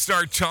 so let's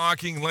start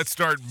talking, let's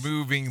start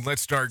moving,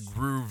 let's start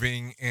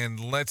grooving, and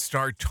let's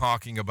start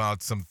talking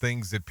about some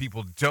things that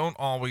people don't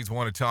always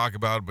want to talk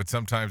about, but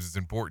sometimes it's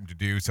important to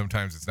do,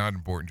 sometimes it's not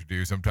important to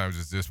do, sometimes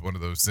it's just one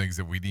of those things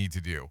that we need to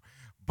do.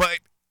 But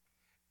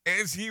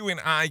as you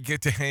and I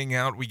get to hang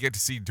out, we get to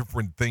see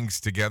different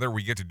things together.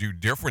 We get to do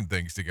different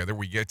things together.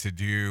 We get to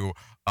do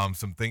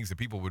some things that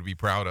people would be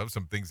proud of,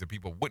 some things that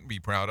people wouldn't be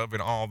proud of,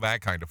 and all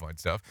that kind of fun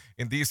stuff.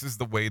 And this is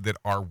the way that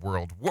our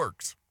world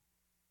works.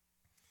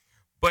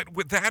 But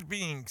with that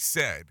being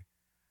said,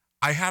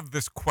 I have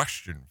this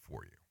question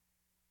for you.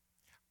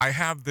 I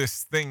have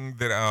this thing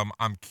that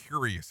I'm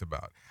curious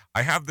about.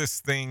 I have this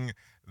thing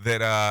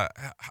that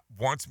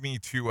wants me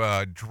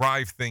to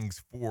drive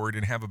things forward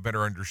and have a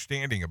better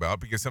understanding about,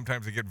 because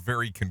sometimes I get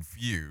very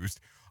confused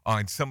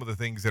on some of the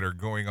things that are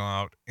going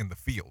on in the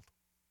field.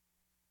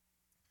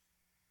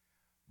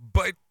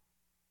 But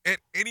at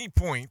any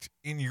point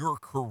in your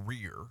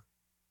career,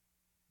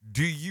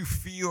 do you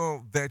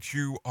feel that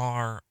you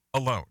are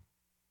alone?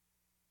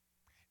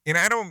 And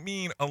I don't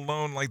mean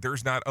alone like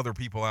there's not other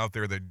people out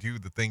there that do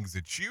the things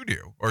that you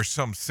do, or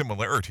some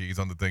similarities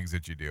on the things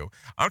that you do.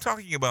 I'm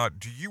talking about,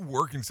 do you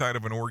work inside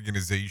of an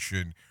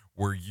organization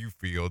where you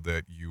feel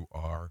that you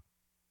are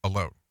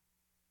alone?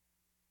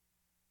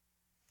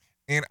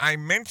 And I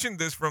mentioned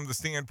this from the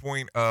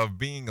standpoint of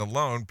being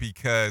alone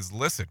because,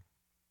 listen,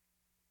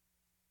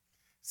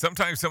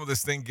 sometimes some of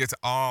this thing gets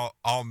all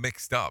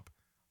mixed up.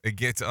 It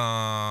gets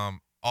all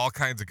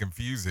kinds of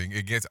confusing.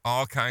 It gets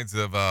all kinds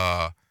of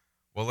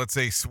let's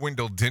say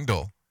swindle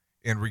dindle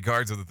in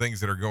regards of the things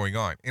that are going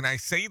on. And I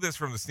say this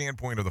from the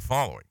standpoint of the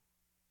following.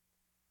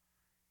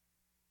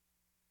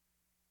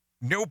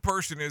 No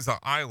person is an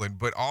island,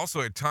 but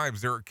also at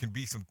times there can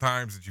be some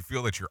times that you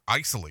feel that you're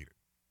isolated.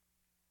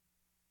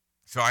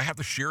 So I have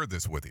to share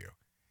this with you.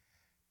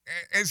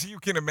 As you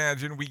can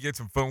imagine, we get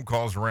some phone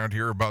calls around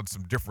here about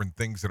some different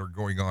things that are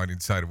going on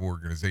inside of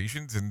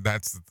organizations, and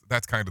that's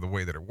kind of the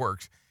way that it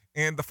works.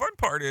 And the fun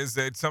part is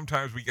that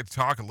sometimes we get to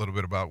talk a little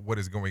bit about what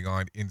is going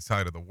on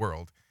inside of the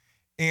world.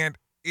 And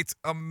it's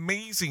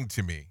amazing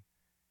to me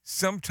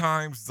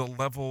sometimes the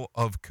level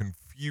of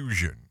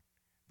confusion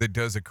that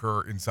does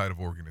occur inside of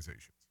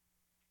organizations.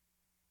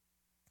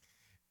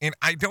 And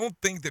I don't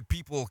think that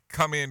people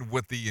come in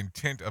with the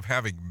intent of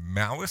having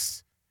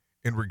malice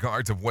in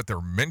regards of what they're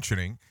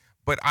mentioning,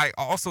 but I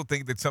also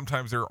think that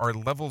sometimes there are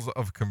levels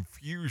of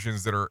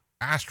confusions that are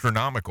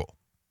astronomical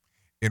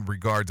in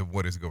regards of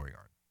what is going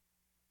on.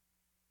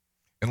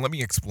 And let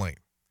me explain.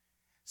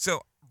 So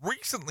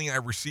recently I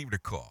received a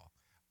call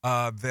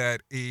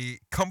that a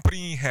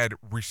company had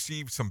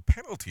received some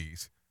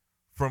penalties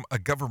from a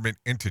government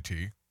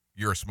entity.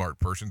 You're a smart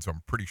person, so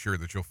I'm pretty sure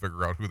that you'll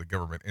figure out who the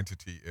government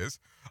entity is.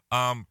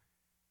 And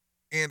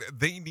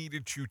they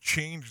needed to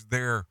change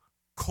their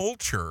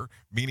culture,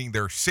 meaning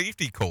their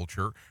safety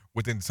culture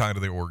within inside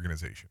of the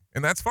organization.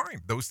 And that's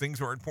fine. Those things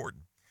are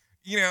important.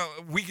 You know,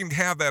 we can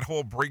have that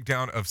whole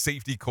breakdown of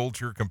safety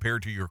culture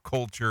compared to your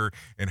culture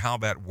and how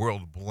that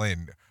world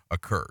blend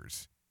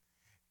occurs.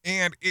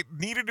 And it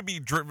needed to be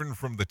driven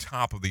from the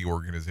top of the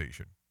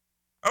organization.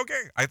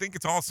 Okay, I think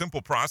it's all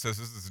simple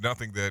processes. It's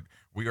nothing that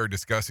we are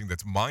discussing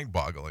that's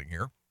mind-boggling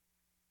here.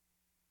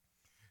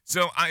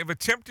 So I've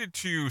attempted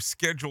to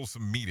schedule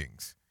some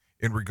meetings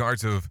in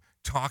regards of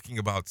talking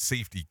about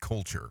safety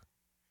culture,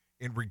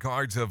 in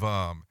regards of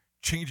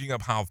changing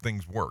up how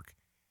things work.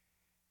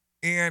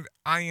 And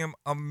I am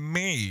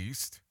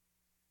amazed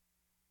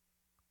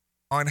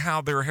on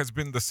how there has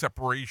been the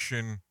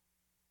separation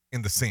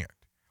in the sand,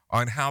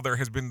 on how there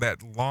has been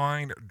that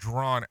line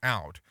drawn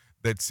out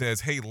that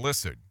says, hey,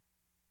 listen,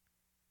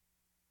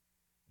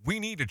 we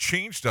need to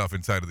change stuff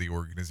inside of the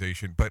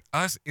organization, but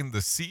us in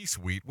the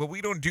C-suite, well, we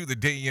don't do the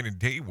day in and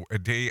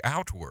day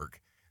out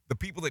work. The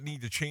people that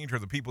need to change are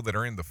the people that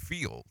are in the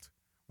field.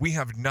 We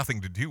have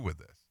nothing to do with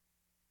this.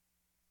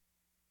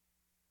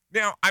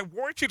 Now, I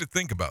want you to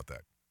think about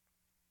that.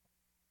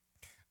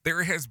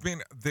 There has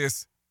been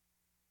this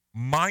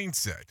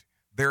mindset.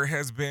 There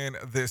has been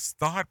this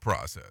thought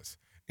process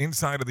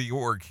inside of the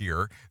org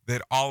here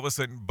that all of a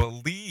sudden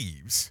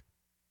believes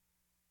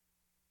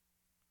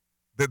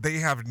that they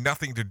have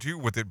nothing to do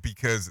with it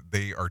because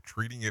they are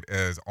treating it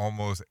as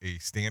almost a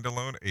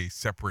standalone, a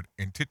separate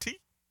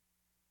entity,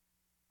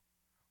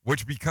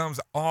 which becomes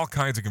all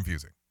kinds of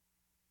confusing,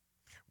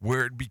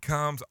 where it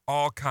becomes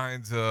all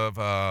kinds of,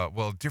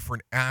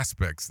 different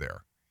aspects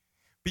there.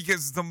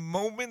 Because the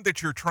moment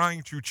that you're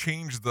trying to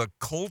change the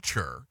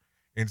culture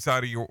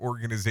inside of your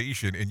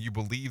organization and you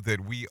believe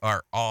that we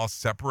are all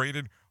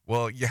separated,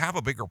 well, you have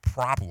a bigger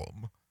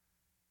problem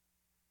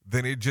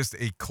than it just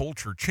a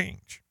culture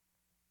change.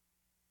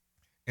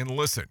 And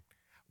listen,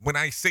 when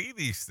I say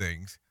these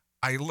things,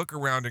 I look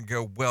around and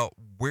go, well,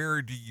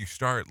 where do you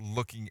start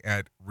looking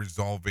at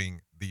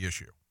resolving the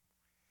issue?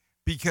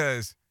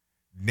 Because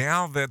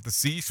now that the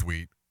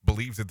C-suite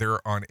believes that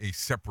they're on a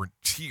separate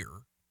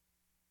tier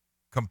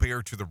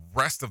compared to the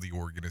rest of the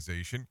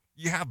organization,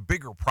 you have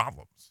bigger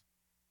problems.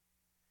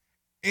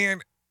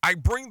 And I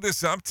bring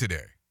this up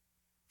today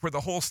for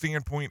the whole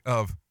standpoint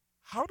of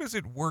how does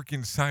it work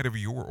inside of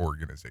your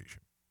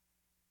organization?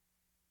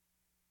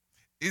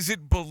 Is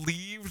it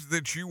believed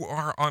that you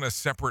are on a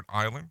separate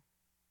island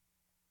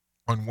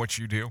on what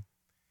you do?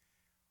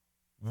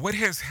 What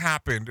has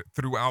happened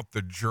throughout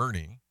the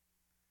journey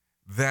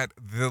that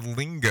the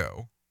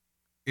lingo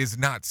is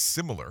not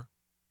similar,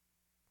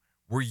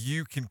 where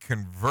you can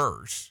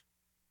converse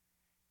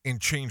and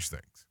change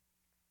things?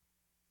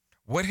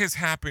 What has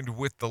happened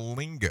with the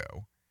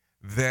lingo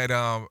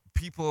that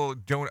people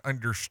don't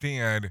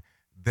understand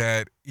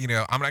that,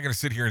 I'm not going to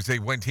sit here and say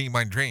one team,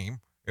 one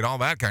dream and all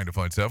that kind of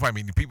fun stuff. I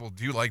mean, people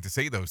do like to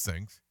say those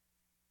things.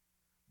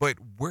 But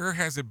where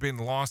has it been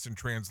lost in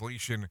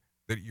translation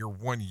that you're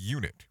one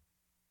unit?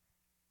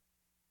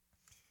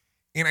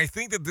 And I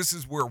think that this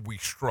is where we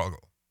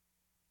struggle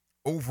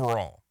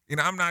overall.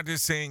 And I'm not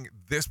just saying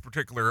this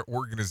particular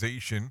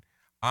organization.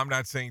 I'm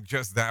not saying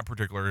just that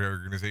particular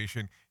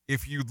organization.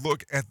 If you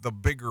look at the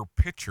bigger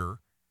picture,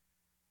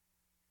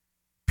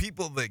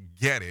 people that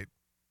get it,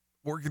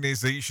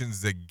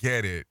 organizations that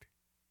get it,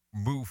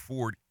 move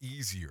forward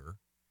easier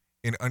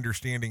in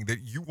understanding that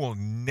you will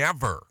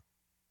never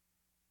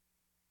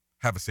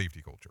have a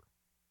safety culture.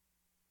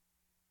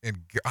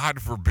 And God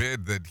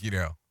forbid that,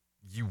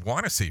 you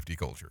want a safety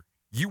culture.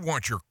 You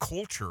want your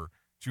culture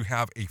to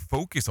have a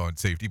focus on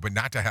safety, but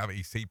not to have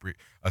a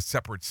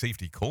separate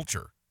safety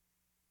culture.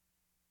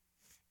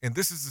 And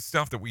this is the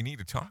stuff that we need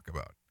to talk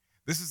about.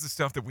 This is the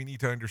stuff that we need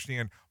to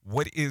understand.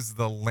 What is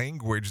the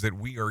language that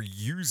we are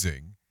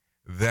using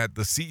that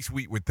the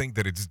C-suite would think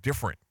that it's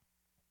different?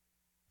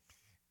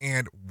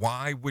 And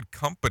why would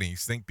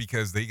companies think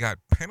because they got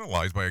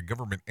penalized by a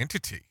government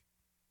entity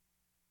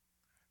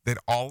that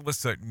all of a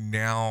sudden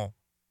now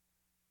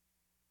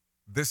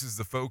this is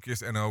the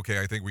focus and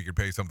okay, I think we could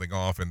pay something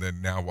off and then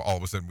now all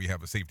of a sudden we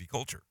have a safety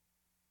culture?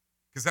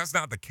 Because that's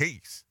not the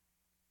case.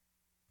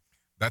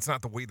 That's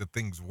not the way that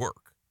things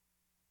work.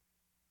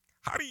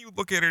 How do you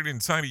look at it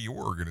inside of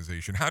your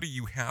organization? How do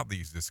you have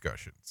these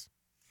discussions?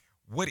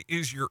 What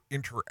is your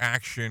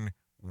interaction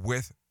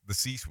with the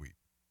C-suite?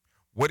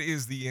 What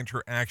is the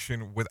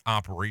interaction with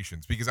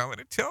operations? Because I'm going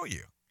to tell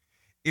you,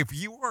 if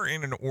you are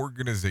in an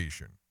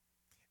organization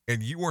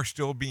and you are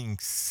still being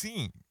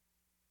seen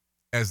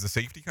as the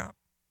safety cop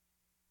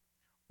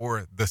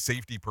or the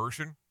safety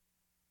person,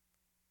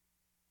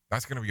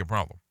 that's going to be a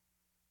problem.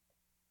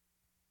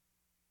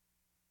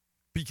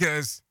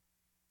 Because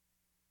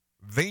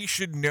they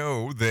should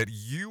know that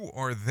you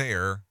are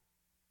there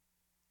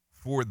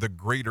for the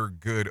greater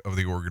good of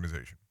the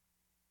organization.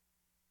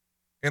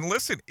 And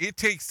listen, it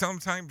takes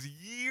sometimes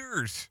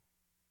years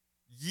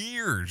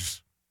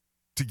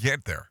to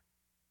get there.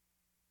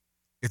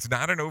 It's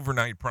not an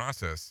overnight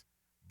process,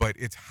 but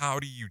it's how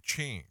do you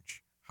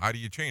change? How do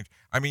you change?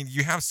 I mean,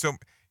 you have so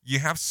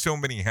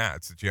many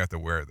hats that you have to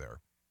wear there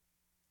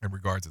in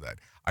regards to that.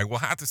 I will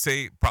have to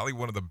say probably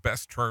one of the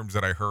best terms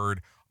that I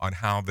heard on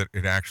how that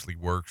it actually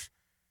works.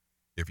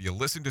 If you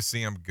listen to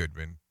Sam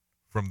Goodman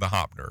from the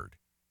Hop Nerd,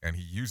 and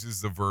he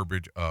uses the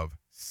verbiage of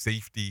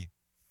safety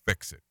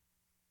fix it.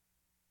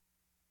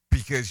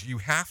 Because you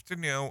have to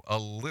know a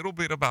little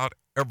bit about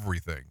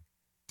everything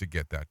to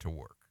get that to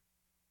work.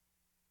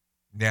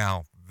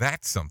 Now,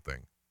 that's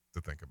something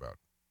to think about.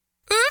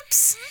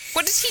 Oops!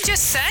 What did he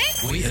just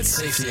say? We at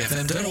Safety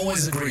FM don't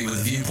always agree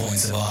with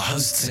viewpoints of our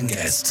hosts and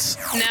guests.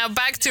 Now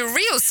back to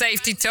real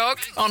safety talk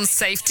on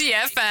Safety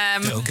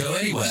FM. Don't go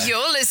anywhere.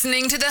 You're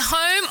listening to the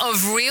home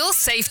of real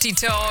safety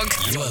talk.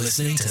 You are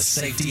listening to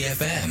Safety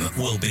FM.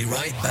 We'll be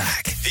right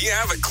back. Do you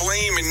have a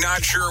claim and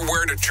not sure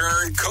where to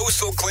turn?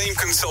 Coastal Claim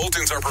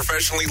Consultants are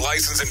professionally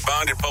licensed and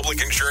bonded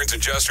public insurance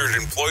adjusters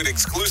employed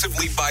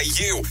exclusively by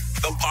you,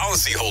 the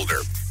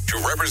policyholder, to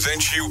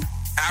represent you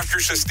after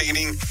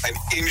sustaining an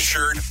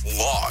insured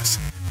loss.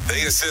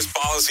 They assist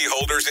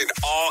policyholders in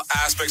all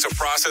aspects of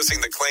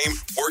processing the claim,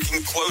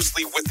 working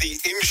closely with the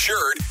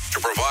insured to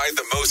provide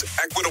the most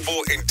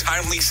equitable and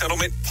timely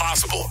settlement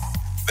possible.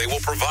 They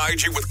will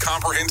provide you with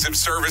comprehensive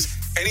service,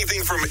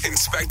 anything from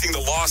inspecting the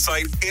loss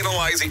site,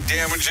 analyzing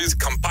damages,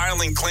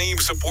 compiling claim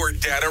support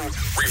data,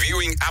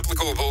 reviewing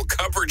applicable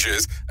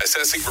coverages,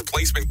 assessing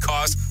replacement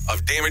costs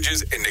of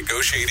damages, and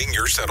negotiating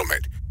your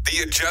settlement.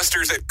 The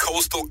adjusters at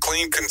Coastal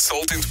Claim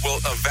Consultants will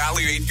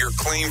evaluate your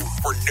claim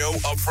for no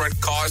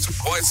upfront cost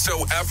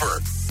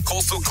whatsoever.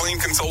 Coastal Claim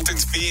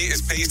Consultants' fee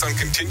is based on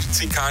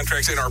contingency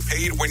contracts and are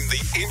paid when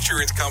the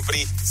insurance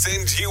company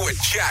sends you a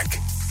check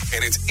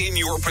and it's in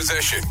your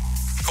possession.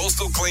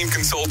 Coastal Claim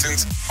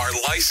Consultants are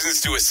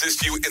licensed to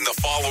assist you in the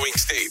following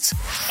states: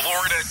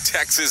 Florida,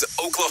 Texas,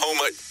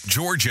 Oklahoma,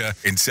 Georgia,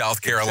 and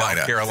South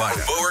Carolina. For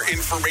more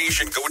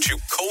information, go to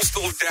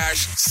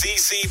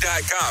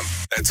coastal-cc.com.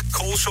 That's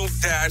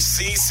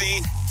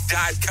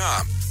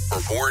coastal-cc.com.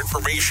 For more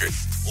information,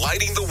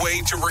 lighting the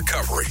way to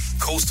recovery.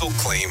 Coastal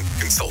Claim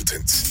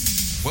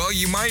Consultants. Well,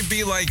 you might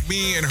be like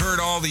me and heard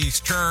all these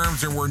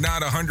terms and were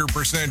not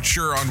 100%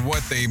 sure on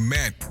what they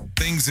meant.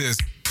 Things is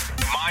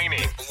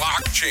mining,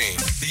 blockchain,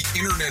 the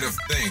Internet of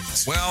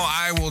Things. Well,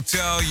 I will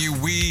tell you,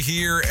 we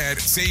here at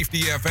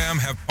Safety FM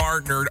have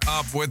partnered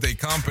up with a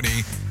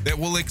company that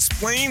will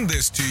explain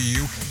this to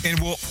you and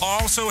will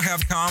also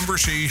have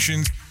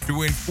conversations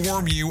to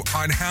inform you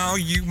on how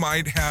you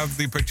might have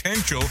the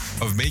potential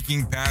of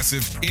making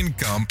passive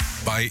income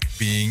by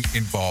being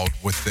involved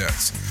with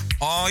this.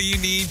 All you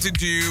need to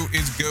do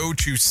is go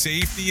to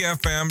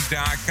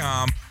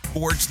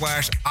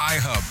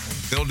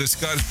safetyfm.com/iHub. They'll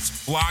discuss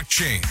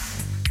blockchain.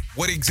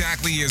 What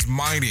exactly is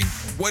mining?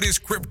 What is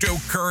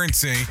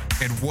cryptocurrency?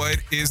 And what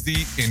is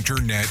the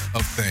Internet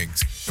of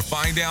Things? To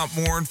find out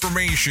more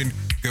information,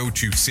 go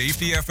to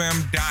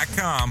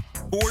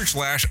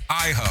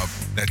safetyfm.com/iHub.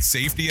 That's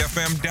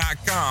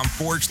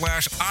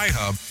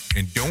safetyfm.com/iHub.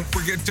 And don't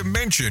forget to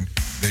mention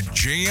that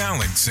Jay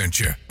Allen sent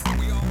you.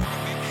 We all want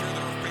to make sure that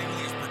our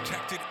family is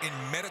protected in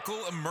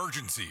medical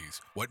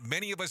emergencies. What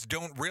many of us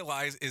don't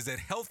realize is that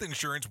health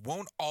insurance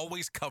won't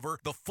always cover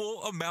the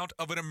full amount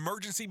of an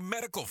emergency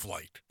medical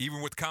flight.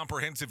 Even with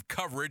comprehensive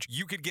coverage,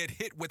 you could get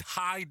hit with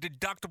high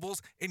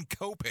deductibles and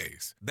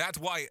copays. That's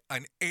why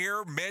an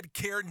Air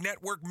Medcare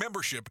Network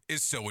membership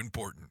is so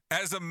important.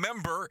 As a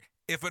member,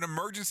 if an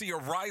emergency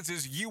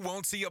arises, you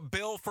won't see a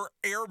bill for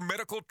air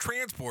medical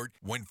transport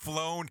when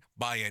flown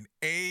by an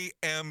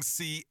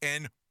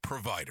AMCN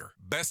provider.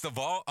 Best of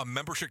all, a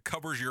membership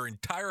covers your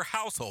entire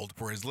household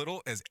for as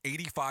little as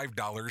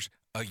 $85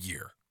 a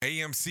year.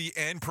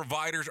 AMCN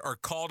providers are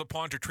called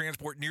upon to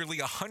transport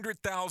nearly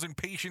 100,000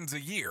 patients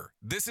a year.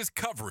 This is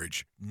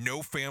coverage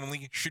no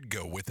family should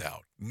go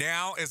without.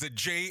 Now, as a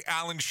Jay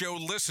Allen Show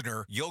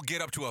listener, you'll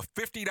get up to a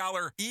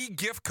 $50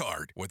 e-gift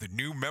card with a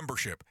new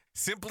membership.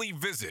 Simply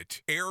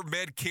visit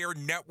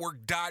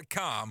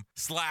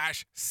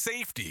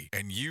airmedcarenetwork.com/safety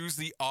and use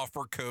the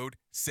offer code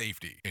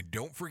SAFETY. And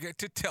don't forget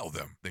to tell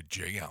them that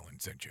Jay Allen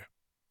sent you.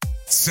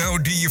 So,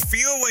 do you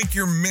feel like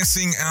you're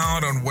missing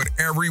out on what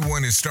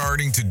everyone is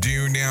starting to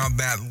do now,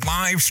 that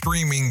live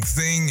streaming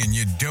thing, and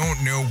you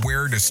don't know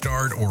where to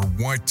start or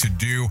what to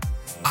do?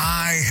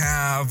 I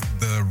have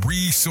the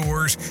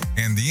resource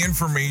and the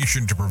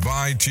information to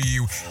provide to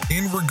you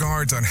in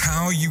regards on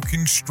how you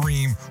can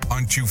stream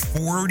onto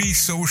 40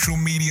 social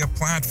media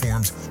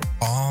platforms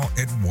all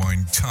at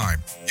one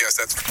time. Yes,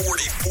 that's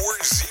 40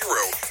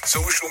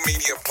 social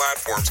media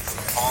platforms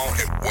all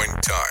at one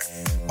time.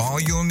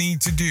 All you'll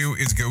need to do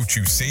is go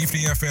to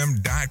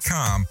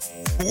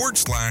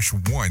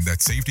safetyfm.com/1.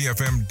 That's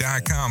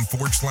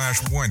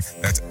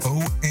safetyfm.com/1. That's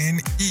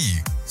ONE.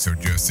 So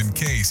just in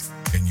case,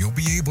 and you'll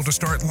be able to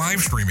start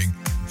live streaming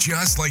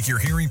just like you're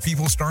hearing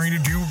people starting to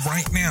do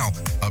right now,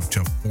 up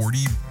to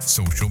 40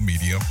 social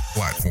media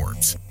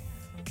platforms.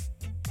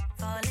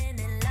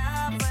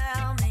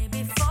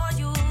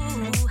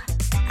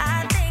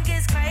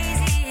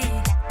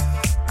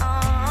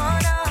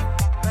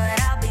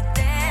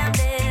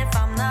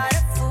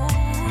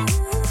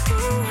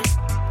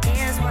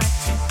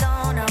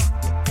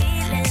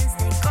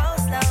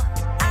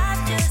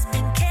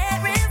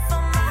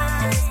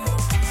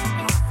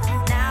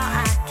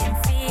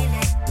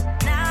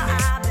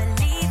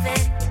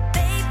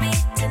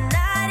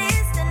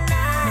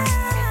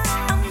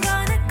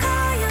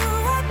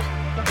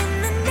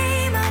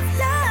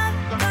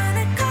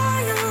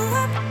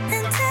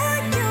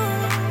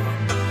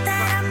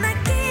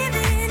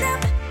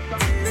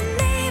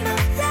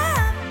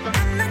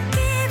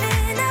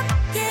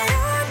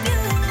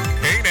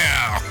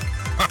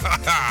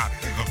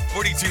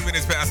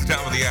 Past the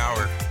top of the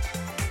hour.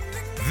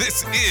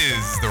 This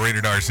is the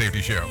Rated R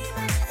Safety Show.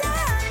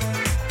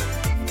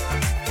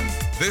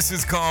 This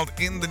is called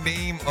In the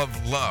Name of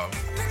Love.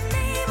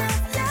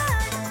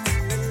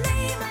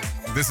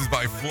 This is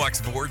by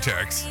Flux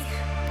Vortex.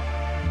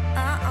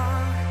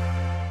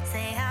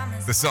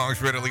 The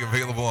song's readily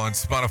available on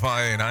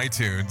Spotify and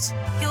iTunes.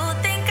 You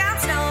think I'm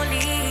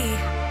slowly?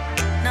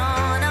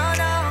 No.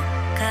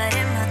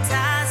 Cutting my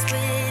ties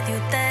with you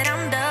that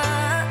I'm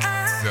done.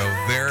 So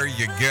there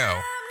you go.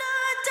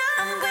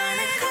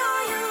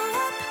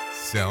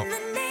 So,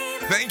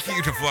 thank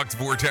you to Flux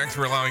Vortex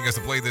for allowing us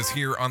to play this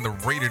here on the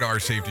Rated R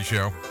Safety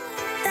Show.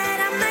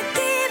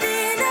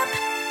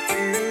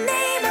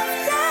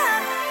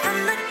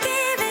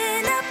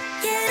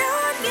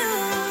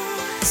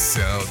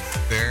 So,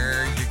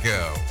 there you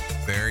go.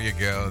 There you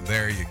go.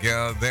 There you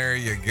go. There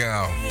you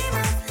go.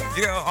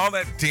 You know, all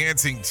that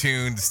dancing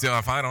tune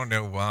stuff, I don't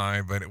know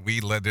why, but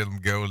we let them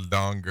go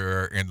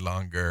longer and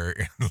longer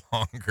and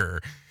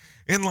longer.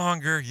 And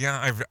longer,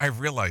 yeah,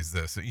 I've realized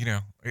this. You know,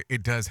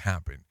 it does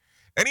happen.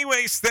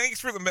 Anyways, thanks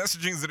for the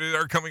messagings that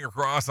are coming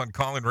across on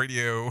Call-In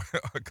Radio,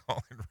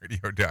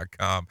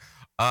 callinradio.com.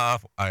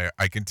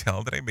 I can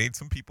tell that I made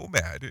some people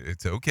mad.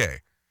 It's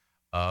okay.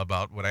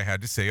 About what I had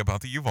to say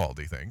about the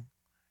Uvalde thing.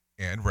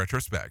 And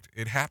retrospect.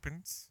 It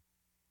happens.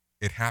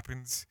 It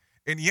happens.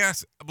 And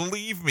yes,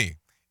 believe me,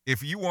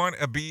 if you want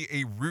to be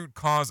a root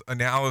cause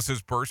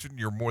analysis person,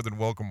 you're more than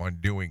welcome on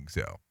doing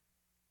so.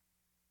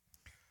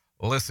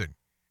 Listen.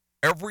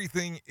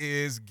 Everything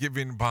is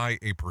given by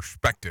a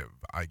perspective.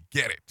 I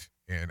get it.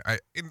 And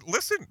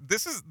listen,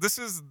 this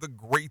is the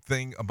great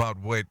thing about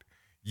what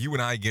you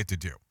and I get to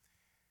do.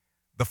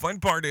 The fun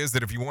part is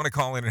that if you want to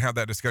call in and have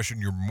that discussion,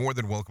 you're more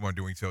than welcome on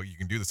doing so. You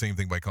can do the same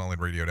thing by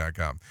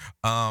callinradio.com.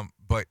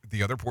 But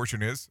the other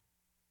portion is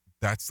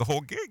that's the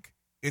whole gig.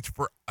 It's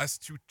for us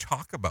to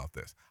talk about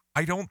this.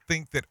 I don't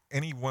think that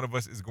any one of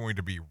us is going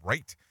to be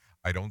right.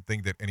 I don't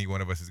think that any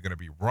one of us is going to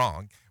be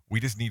wrong. We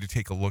just need to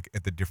take a look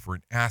at the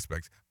different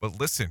aspects. But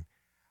listen,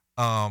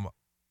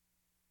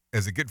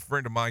 as a good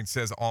friend of mine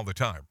says all the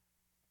time,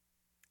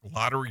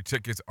 lottery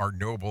tickets are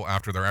knowable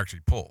after they're actually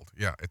pulled.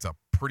 Yeah, it's a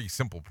pretty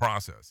simple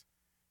process.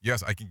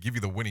 Yes, I can give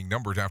you the winning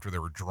numbers after they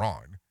were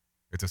drawn.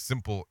 It's a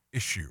simple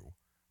issue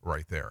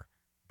right there.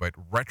 But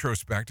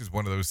retrospect is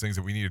one of those things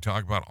that we need to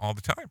talk about all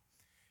the time.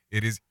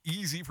 It is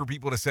easy for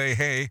people to say,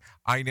 hey,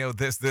 I know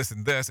this, this,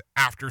 and this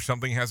after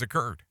something has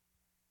occurred.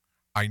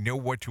 I know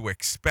what to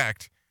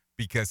expect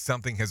because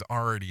something has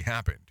already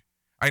happened.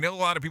 I know a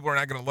lot of people are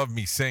not going to love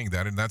me saying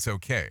that, and that's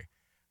okay.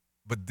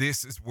 But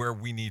this is where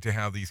we need to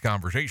have these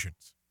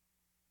conversations.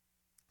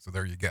 So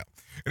there you go.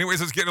 Anyways,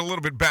 let's get a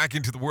little bit back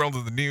into the world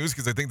of the news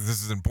because I think that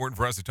this is important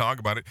for us to talk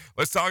about it.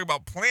 Let's talk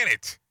about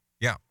Planet.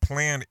 Yeah,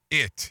 plan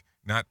it,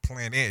 not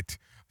plan it.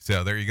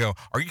 So there you go.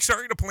 Are you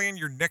starting to plan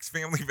your next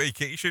family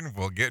vacation?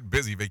 Well, get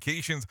busy.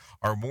 Vacations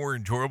are more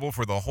enjoyable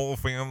for the whole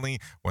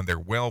family when they're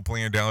well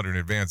planned out in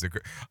advance.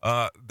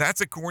 That's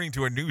according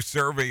to a new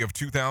survey of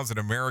 2,000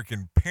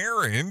 American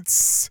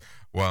parents,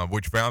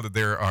 which found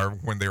that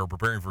when they are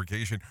preparing for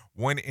vacation,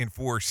 1 in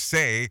 4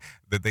 say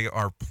that they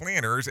are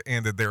planners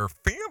and that their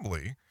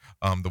family,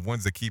 the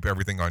ones that keep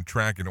everything on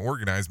track and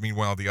organized.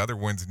 Meanwhile, the other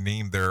ones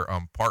name their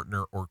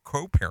partner or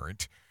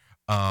co-parent.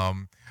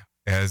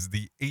 as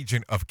the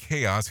agent of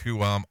chaos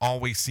who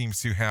always seems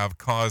to have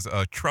caused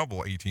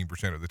trouble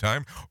 18% of the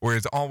time, or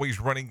is always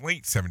running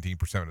late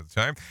 17% of the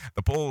time.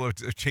 The poll of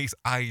Chase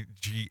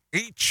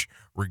IGH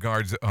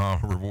regards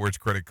rewards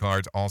credit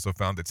cards also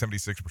found that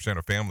 76%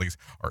 of families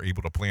are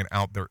able to plan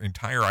out their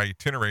entire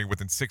itinerary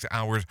within 6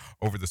 hours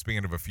over the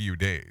span of a few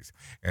days.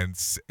 And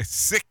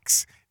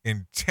 6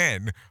 in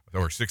 10,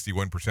 or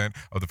 61%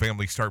 of the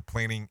families, start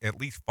planning at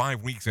least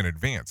 5 weeks in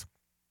advance.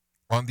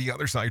 On the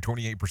other side,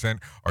 28%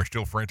 are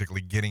still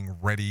frantically getting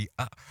ready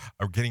up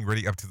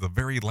to the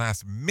very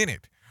last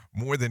minute.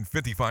 More than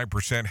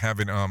 55%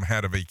 haven't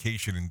had a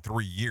vacation in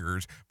 3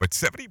 years, but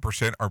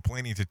 70% are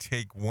planning to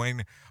take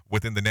one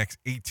within the next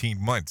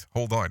 18 months.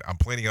 Hold on, I'm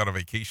planning out a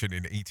vacation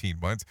in 18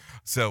 months.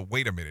 So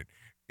wait a minute.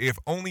 If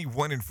only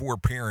 1 in 4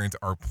 parents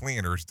are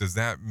planners, does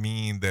that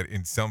mean that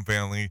in some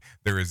family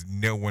there is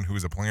no one who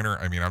is a planner?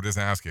 I mean, I'm just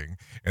asking.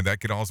 And that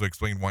could also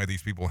explain why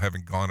these people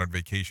haven't gone on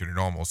vacation in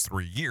almost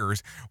 3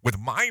 years. With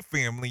my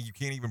family, you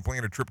can't even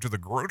plan a trip to the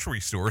grocery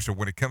store. So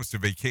when it comes to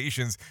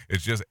vacations,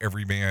 it's just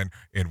every man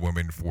and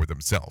woman for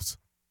themselves.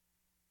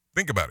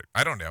 Think about it.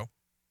 I don't know.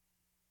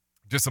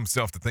 Just some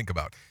stuff to think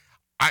about.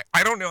 I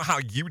don't know how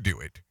you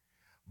do it,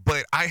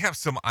 but I have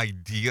some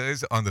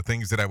ideas on the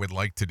things that I would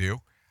like to do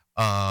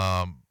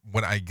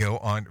when I go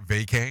on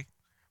vacay,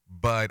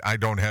 but I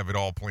don't have it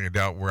all planned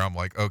out where I'm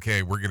like,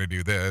 okay, we're going to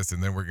do this,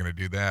 and then we're going to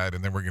do that,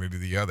 and then we're going to do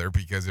the other,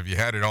 because if you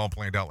had it all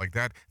planned out like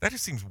that, that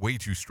just seems way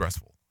too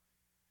stressful.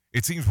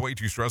 It seems way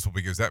too stressful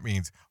because that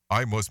means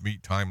I must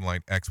meet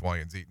timeline X, Y,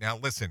 and Z. Now,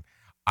 listen,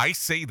 I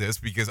say this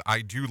because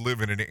I do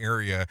live in an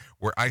area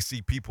where I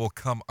see people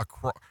come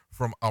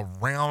from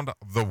around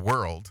the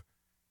world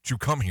to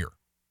come here,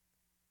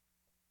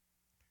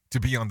 to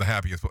be on the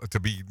happiest, to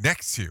be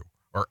next to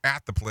or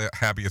at the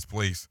happiest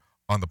place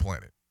on the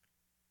planet.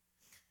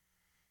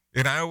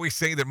 And I always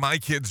say that my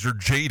kids are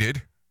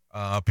jaded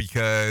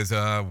because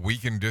we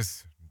can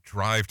just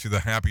drive to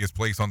the happiest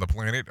place on the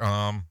planet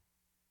on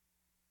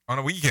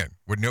a weekend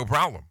with no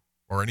problem,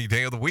 or any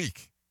day of the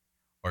week,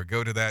 or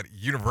go to that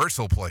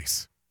universal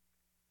place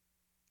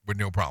with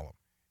no problem.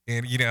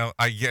 And, you know,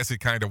 I guess it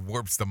kind of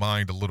warps the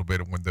mind a little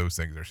bit when those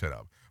things are set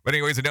up. But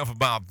anyways, enough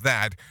about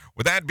that.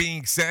 With that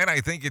being said, I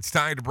think it's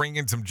time to bring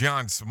in some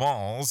John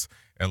Smalls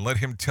and let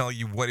him tell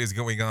you what is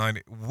going on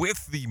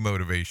with the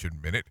Motivation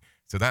Minute,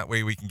 so that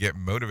way we can get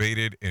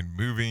motivated and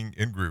moving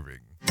and grooving.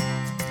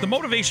 The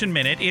Motivation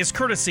Minute is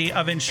courtesy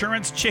of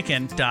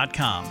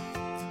InsuranceChicken.com.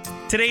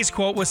 Today's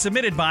quote was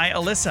submitted by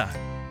Alyssa.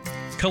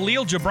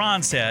 Khalil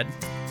Gibran said,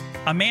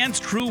 "A man's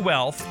true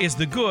wealth is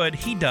the good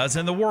he does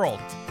in the world."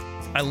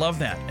 I love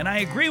that, and I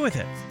agree with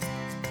it.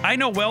 I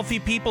know wealthy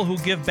people who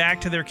give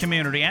back to their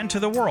community and to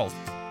the world.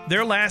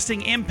 Their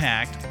lasting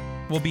impact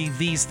will be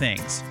these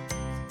things.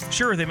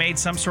 Sure, they made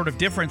some sort of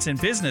difference in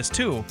business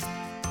too,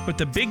 but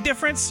the big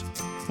difference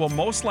will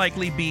most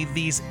likely be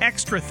these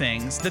extra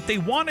things that they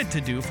wanted to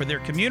do for their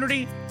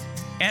community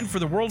and for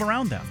the world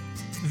around them.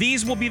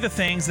 These will be the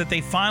things that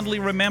they fondly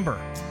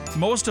remember.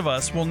 Most of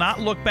us will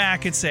not look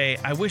back and say,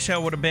 "I wish I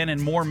would have been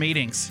in more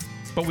meetings,"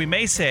 but we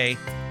may say,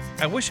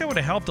 "I wish I would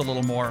have helped a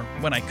little more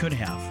when I could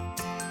have."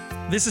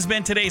 This has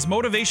been today's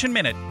Motivation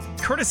Minute,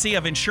 courtesy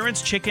of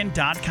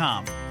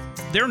InsuranceChicken.com.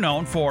 They're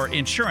known for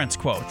insurance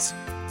quotes.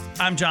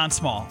 I'm John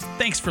Small.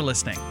 Thanks for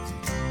listening.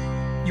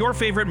 Your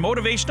favorite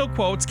motivational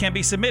quotes can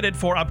be submitted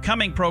for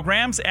upcoming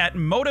programs at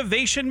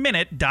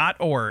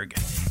motivationminute.org.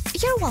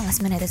 Your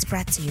Wellness Minute is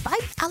brought to you by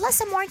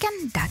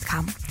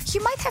AlysaMorgan.com.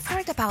 You might have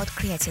heard about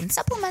creatine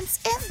supplements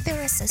and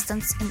their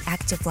assistance in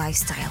active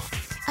lifestyle.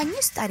 A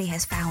new study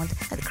has found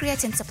that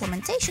creatine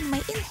supplementation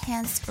may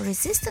enhance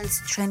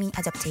resistance training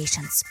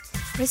adaptations.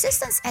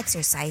 Resistance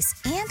exercise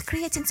and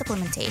creatine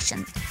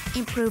supplementation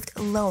improved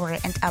lower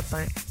and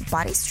upper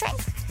body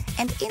strength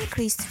and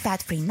increased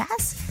fat-free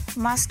mass,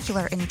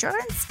 muscular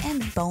endurance,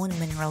 and bone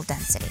mineral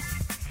density.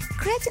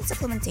 Creatine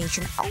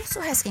supplementation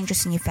also has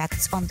interesting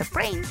effects on the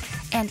brain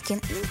and can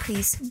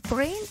increase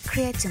brain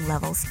creatine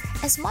levels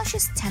as much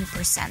as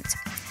 10%.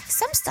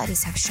 Some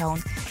studies have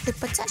shown the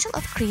potential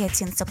of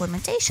creatine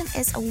supplementation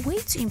as a way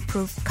to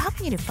improve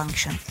cognitive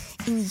function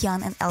in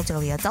young and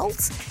elderly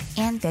adults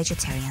and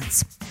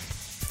vegetarians.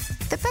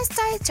 The best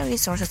dietary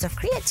sources of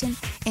creatine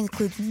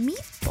include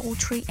meat,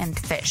 poultry, and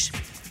fish.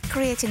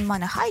 Creatine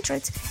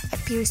monohydrate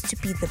appears to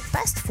be the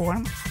best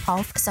form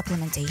of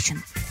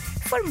supplementation.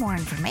 For more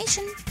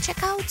information,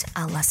 check out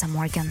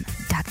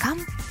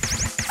AlysaMorgan.com.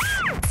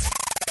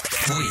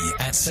 We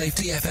at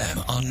Safety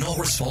FM are not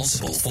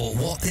responsible for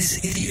what this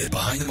idiot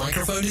behind the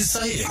microphone is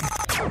saying.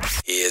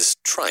 He is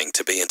trying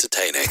to be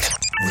entertaining.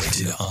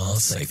 Rated R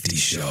Safety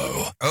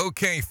Show.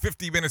 Okay,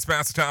 50 minutes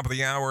past the top of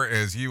the hour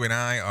as you and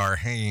I are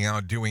hanging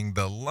out doing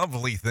the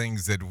lovely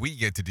things that we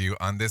get to do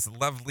on this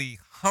lovely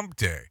hump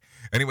day.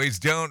 Anyways,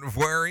 don't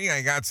worry.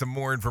 I got some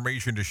more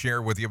information to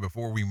share with you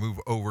before we move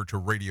over to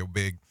Radio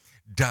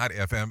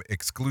Big.FM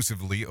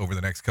exclusively over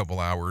the next couple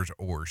hours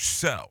or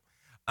so.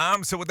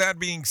 So with that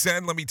being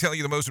said, let me tell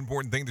you the most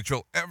important thing that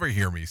you'll ever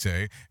hear me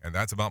say, and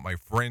that's about my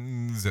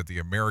friends at the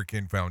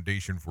American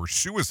Foundation for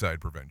Suicide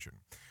Prevention.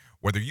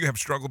 Whether you have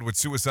struggled with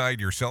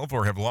suicide yourself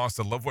or have lost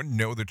a loved one,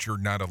 know that you're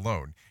not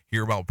alone.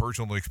 Hear about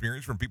personal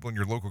experience from people in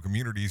your local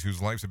communities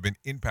whose lives have been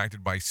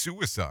impacted by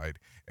suicide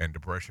and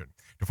depression.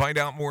 To find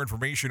out more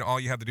information,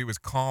 all you have to do is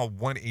call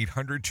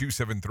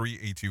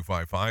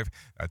 1-800-273-8255.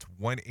 That's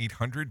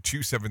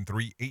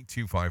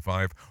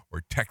 1-800-273-8255,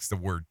 or text the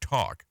word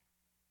TALK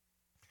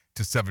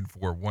to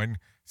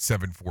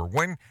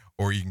 741-741,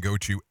 or you can go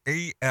to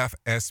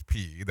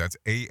AFSP, that's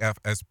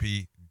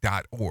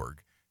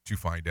AFSP.org, to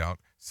find out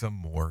some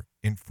more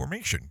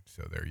information.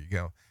 So there you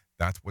go.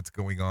 That's what's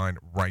going on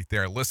right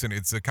there. Listen,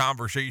 it's a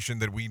conversation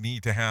that we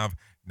need to have,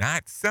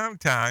 not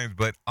sometimes,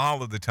 but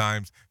all of the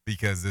times,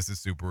 because this is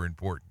super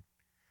important.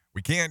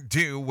 We can't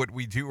do what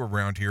we do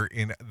around here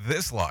in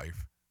this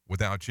life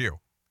without you.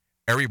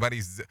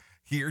 Everybody's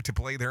here to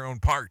play their own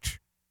part,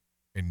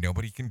 and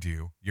nobody can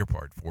do your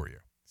part for you.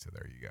 So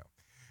there you go.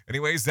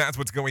 Anyways, that's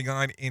what's going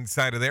on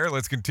inside of there.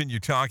 Let's continue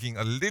talking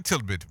a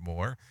little bit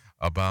more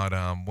about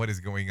what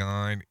is going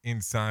on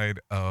inside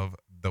of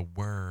the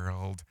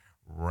world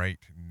right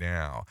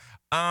now.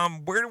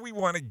 Where do we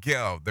want to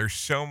go? There's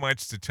so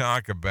much to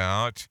talk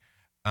about.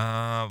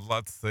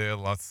 Let's see.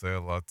 Let's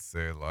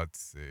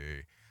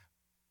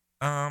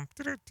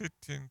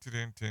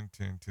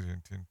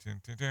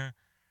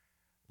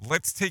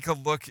take a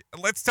look.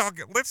 Let's talk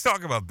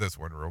about this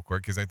one real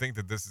quick, because I think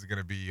that this is going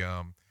to be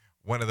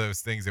one of those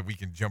things that we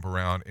can jump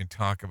around and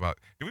talk about.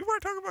 Do we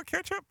want to talk about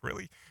ketchup?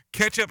 Really?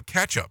 Ketchup.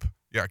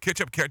 Yeah,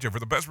 ketchup for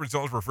the best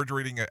results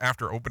refrigerating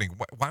after opening.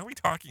 Why are we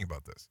talking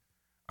about this?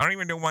 I don't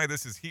even know why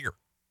this is here.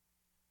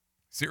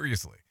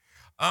 Seriously.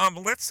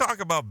 Let's talk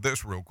about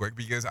this real quick,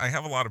 because I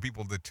have a lot of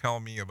people that tell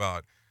me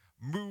about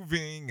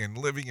moving and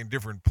living in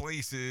different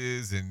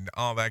places and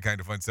all that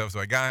kind of fun stuff. So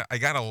I got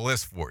a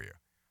list for you.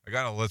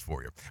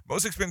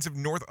 Most expensive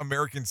North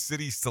American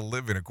cities to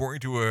live in, according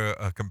to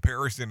a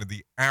comparison of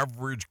the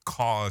average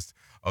cost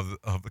of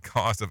the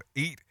cost of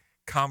 8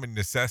 common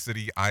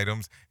necessity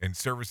items and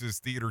services: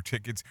 theater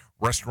tickets,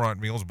 restaurant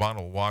meals,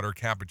 bottled water,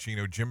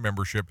 cappuccino, gym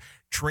membership,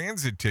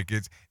 transit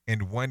tickets,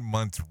 and 1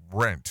 month's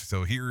rent.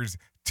 So here's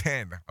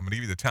 10. I'm going to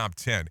give you the top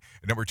 10.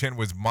 At number 10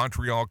 was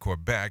Montreal,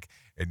 Quebec.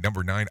 At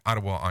number 9,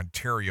 Ottawa,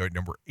 Ontario. At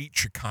number 8,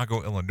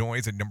 Chicago,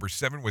 Illinois. At number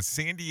 7 was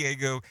San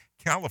Diego,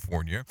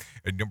 California.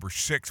 At number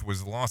 6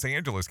 was Los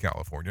Angeles,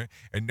 California.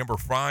 At number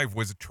 5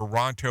 was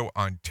Toronto,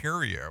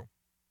 Ontario.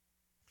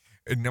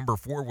 At number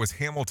 4 was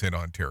Hamilton,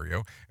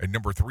 Ontario. At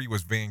number 3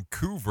 was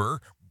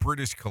Vancouver,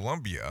 British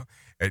Columbia.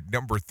 At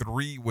number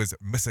 3 was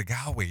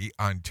Mississauga,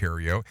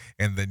 Ontario.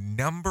 And the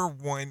number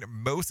 1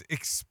 most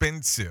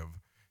expensive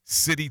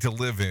city to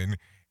live in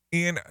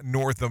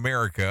North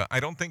America,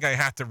 I don't think I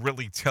have to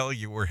really tell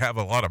you or have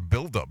a lot of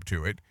build-up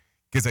to it,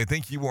 because I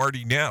think you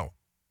already know.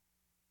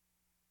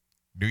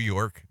 New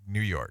York.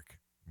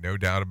 No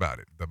doubt about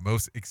it. The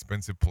most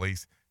expensive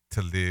place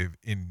to live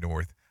in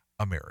North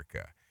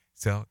America.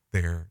 So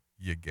there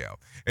you go.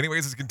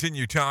 Anyways, let's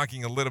continue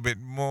talking a little bit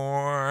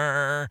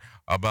more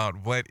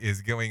about what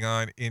is going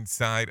on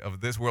inside of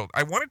this world.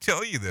 I want to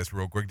tell you this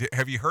real quick.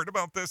 Have you heard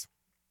about this?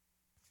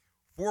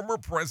 Former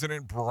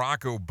President Barack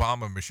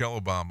Obama,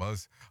 Michelle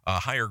Obama's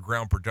Higher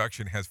Ground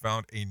Production, has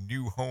found a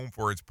new home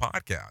for its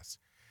podcast.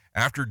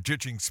 After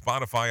ditching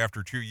Spotify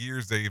after 2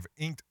 years, they've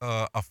inked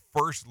a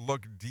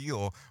first-look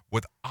deal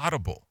with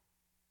Audible.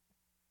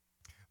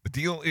 The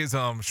deal is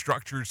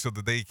structured so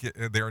that they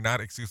are not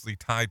exclusively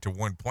tied to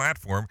one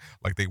platform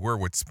like they were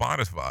with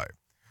Spotify.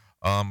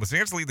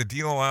 Essentially, the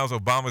deal allows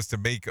Obamas to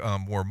make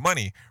more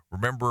money.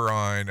 Remember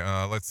on,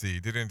 let's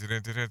see.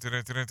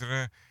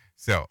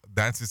 So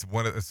that's just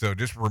so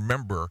just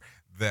remember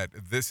that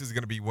this is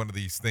going to be one of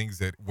these things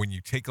that when you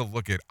take a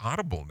look at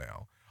Audible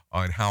now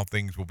on how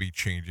things will be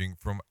changing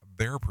from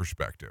their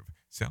perspective.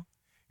 So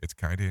it's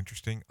kind of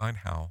interesting on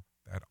how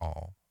that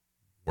all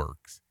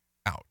works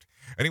out.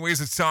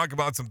 Anyways, let's talk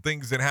about some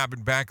things that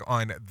happened back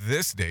on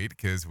this date,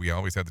 because we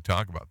always have to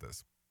talk about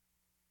this.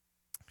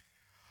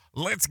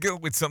 Let's go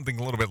with something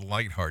a little bit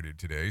lighthearted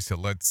today. So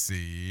let's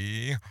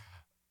see.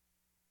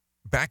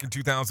 Back in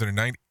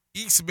 2009,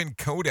 Eastman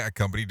Kodak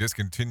Company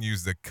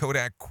discontinues the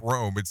Kodak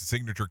Chrome, its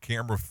signature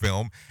camera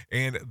film,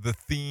 and the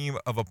theme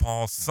of a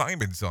Paul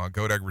Simon song.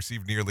 Kodak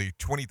received nearly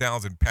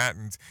 20,000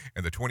 patents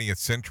in the 20th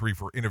century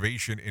for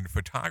innovation in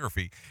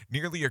photography.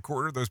 Nearly a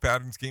quarter of those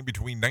patents came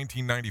between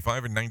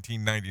 1995 and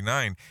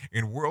 1999.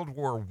 In World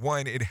War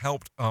I, it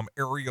helped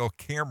aerial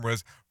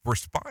cameras for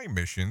spy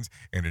missions,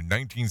 and in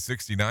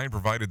 1969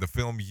 provided the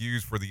film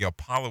used for the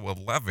Apollo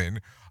 11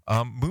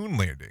 moon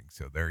landing.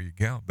 So there you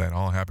go. That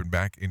all happened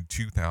back in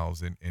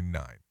 2009. If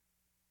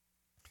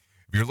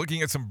you're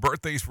looking at some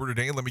birthdays for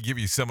today, let me give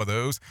you some of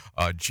those.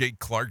 Jake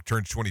Clark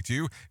turns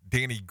 22.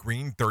 Danny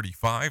Green,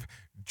 35.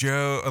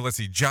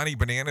 Johnny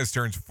Bananas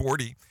turns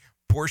 40.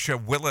 Portia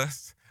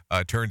Willis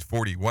turns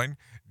 41.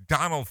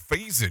 Donald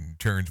Faison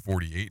turns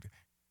 48.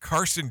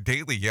 Carson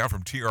Daly,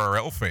 from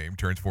TRL fame,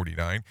 turns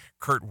 49.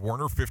 Kurt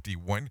Warner,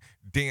 51.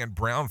 Dan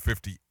Brown,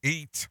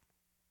 58.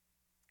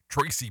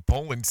 Tracy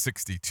Poland,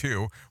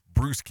 62.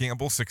 Bruce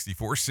Campbell,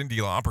 64. Cyndi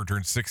Lauper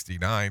turns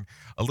 69.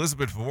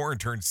 Elizabeth Warren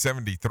turns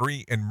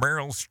 73. And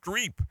Meryl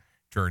Streep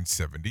turned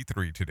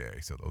 73 today.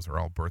 So those are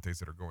all birthdays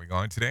that are going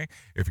on today.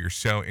 If you're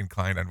so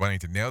inclined on wanting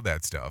to know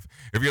that stuff.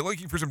 If you're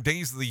looking for some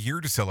days of the year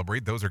to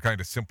celebrate, those are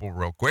kind of simple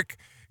real quick.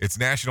 It's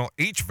National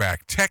HVAC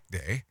Tech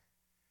Day,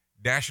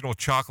 National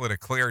Chocolate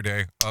Eclair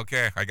Day.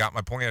 Okay, I got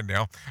my plan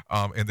now.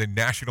 And then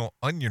National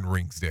Onion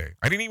Rings Day.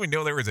 I didn't even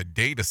know there was a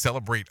day to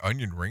celebrate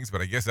onion rings,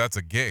 but I guess that's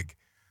a gig.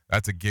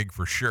 That's a gig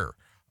for sure.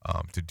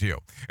 To do.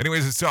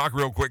 Anyways, let's talk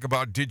real quick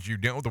about did you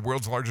know the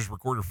world's largest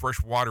recorded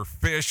freshwater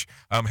fish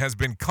has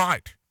been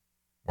caught.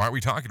 Why are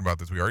we talking about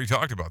this? We already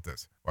talked about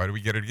this. Why do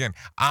we get it again?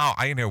 Oh,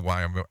 I know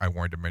why I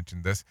wanted to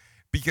mention this.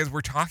 Because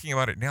we're talking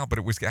about it now, but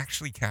it was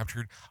actually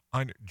captured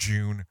on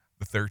June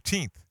the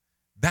 13th.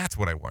 That's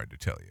what I wanted to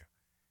tell you.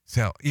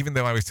 So even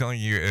though I was telling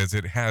you as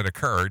it had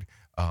occurred,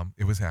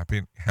 it was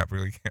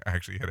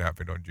actually had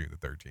happened on June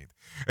the 13th.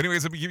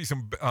 Anyways, let me give you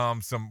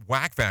some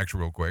whack facts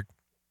real quick.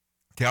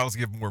 Cows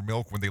give more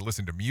milk when they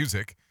listen to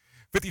music.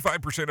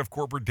 55% of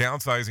corporate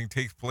downsizing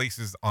takes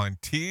place on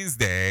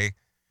Tuesday.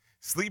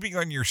 Sleeping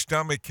on your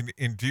stomach can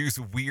induce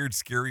weird,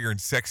 scarier,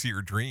 and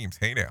sexier dreams.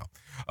 Hey now.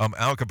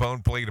 Al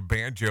Capone played a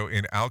banjo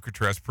in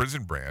Alcatraz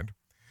prison brand.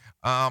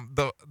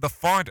 The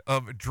font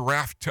of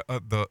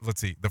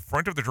the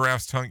front of the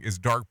giraffe's tongue is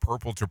dark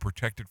purple to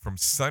protect it from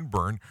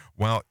sunburn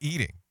while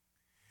eating.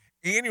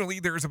 Annually,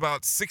 there's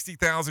about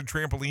 60,000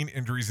 trampoline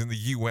injuries in the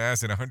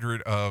U.S. and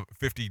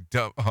 150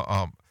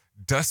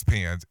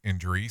 dustpans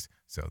injuries.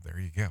 So there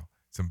you go.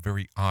 Some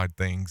very odd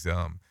things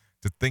to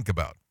think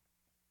about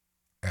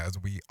as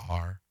we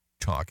are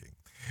talking.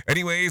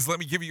 Anyways, let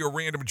me give you a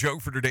random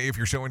joke for today if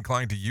you're so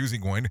inclined to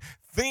using one.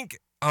 Think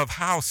of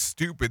how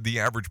stupid the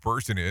average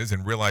person is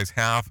and realize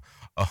half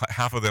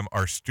of them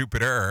are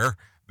stupider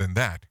than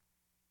that.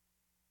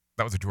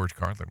 That was a George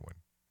Carlin one.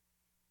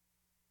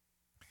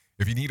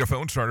 If you need a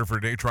phone starter for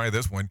today, try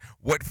this one.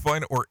 What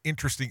fun or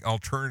interesting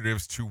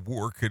alternatives to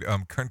war could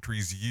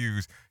countries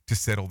use to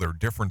settle their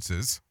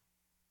differences?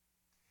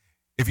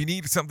 If you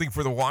need something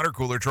for the water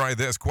cooler, try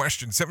this.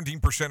 Question: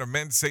 17% of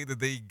men say that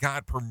they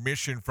got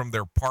permission from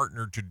their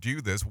partner to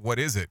do this. What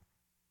is it?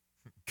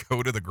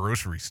 Go to the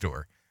grocery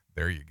store.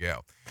 There you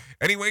go.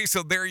 Anyway,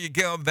 so there you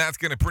go. That's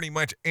going to pretty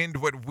much end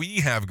what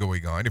we have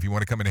going on. If you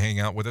want to come and hang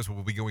out with us,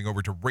 we'll be going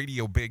over to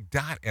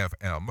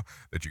radiobig.fm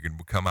that you can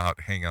come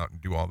out, hang out, and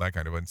do all that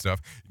kind of fun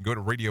stuff. You can go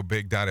to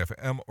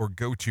radiobig.fm or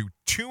go to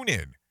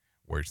TuneIn,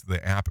 where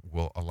the app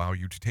will allow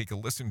you to take a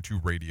listen to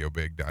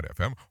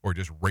radiobig.fm or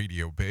just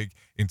Radio Big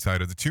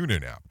inside of the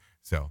TuneIn app.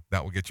 So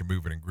that will get you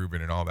moving and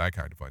grooving and all that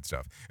kind of fun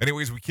stuff.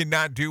 Anyways, we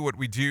cannot do what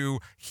we do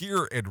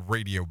here at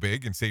Radio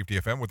Big and Safety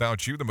FM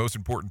without you, the most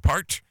important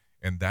part,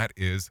 and that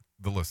is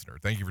the listener.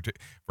 Thank you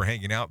for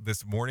hanging out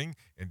this morning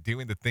and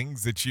doing the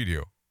things that you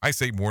do. I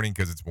say morning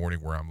because it's morning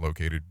where I'm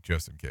located,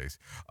 just in case.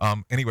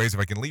 Anyways, if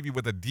I can leave you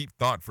with a deep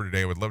thought for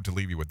today, I would love to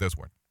leave you with this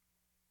one.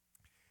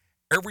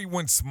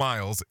 Everyone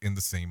smiles in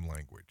the same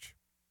language.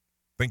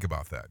 Think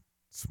about that.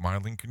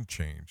 Smiling can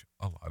change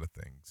a lot of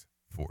things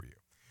for you.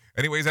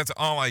 Anyways, that's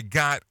all I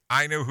got.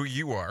 I know who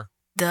you are.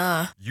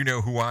 Duh. You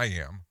know who I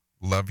am.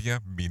 Love you,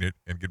 mean it,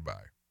 and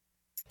goodbye.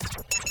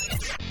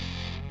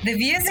 The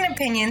views and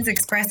opinions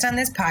expressed on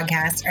this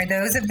podcast are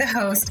those of the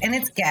host and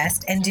its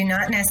guest and do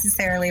not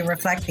necessarily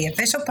reflect the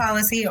official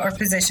policy or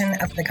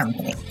position of the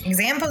company.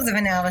 Examples of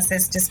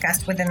analysis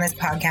discussed within this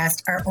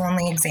podcast are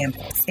only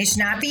examples. They should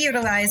not be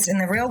utilized in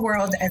the real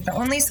world as the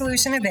only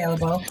solution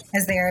available,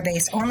 as they are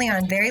based only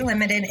on very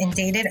limited and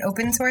dated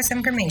open source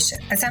information.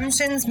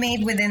 Assumptions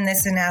made within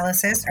this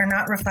analysis are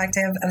not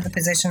reflective of the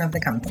position of the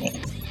company.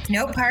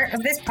 No part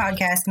of this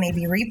podcast may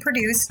be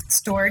reproduced,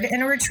 stored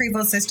in a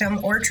retrieval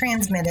system, or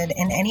transmitted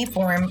in any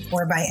form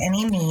or by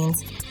any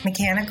means,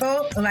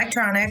 mechanical,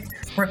 electronic,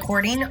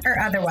 recording, or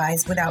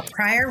otherwise, without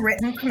prior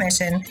written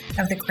permission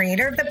of the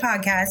creator of the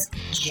podcast,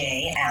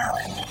 Jay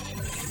Allen.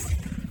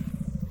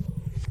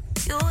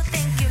 You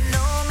think you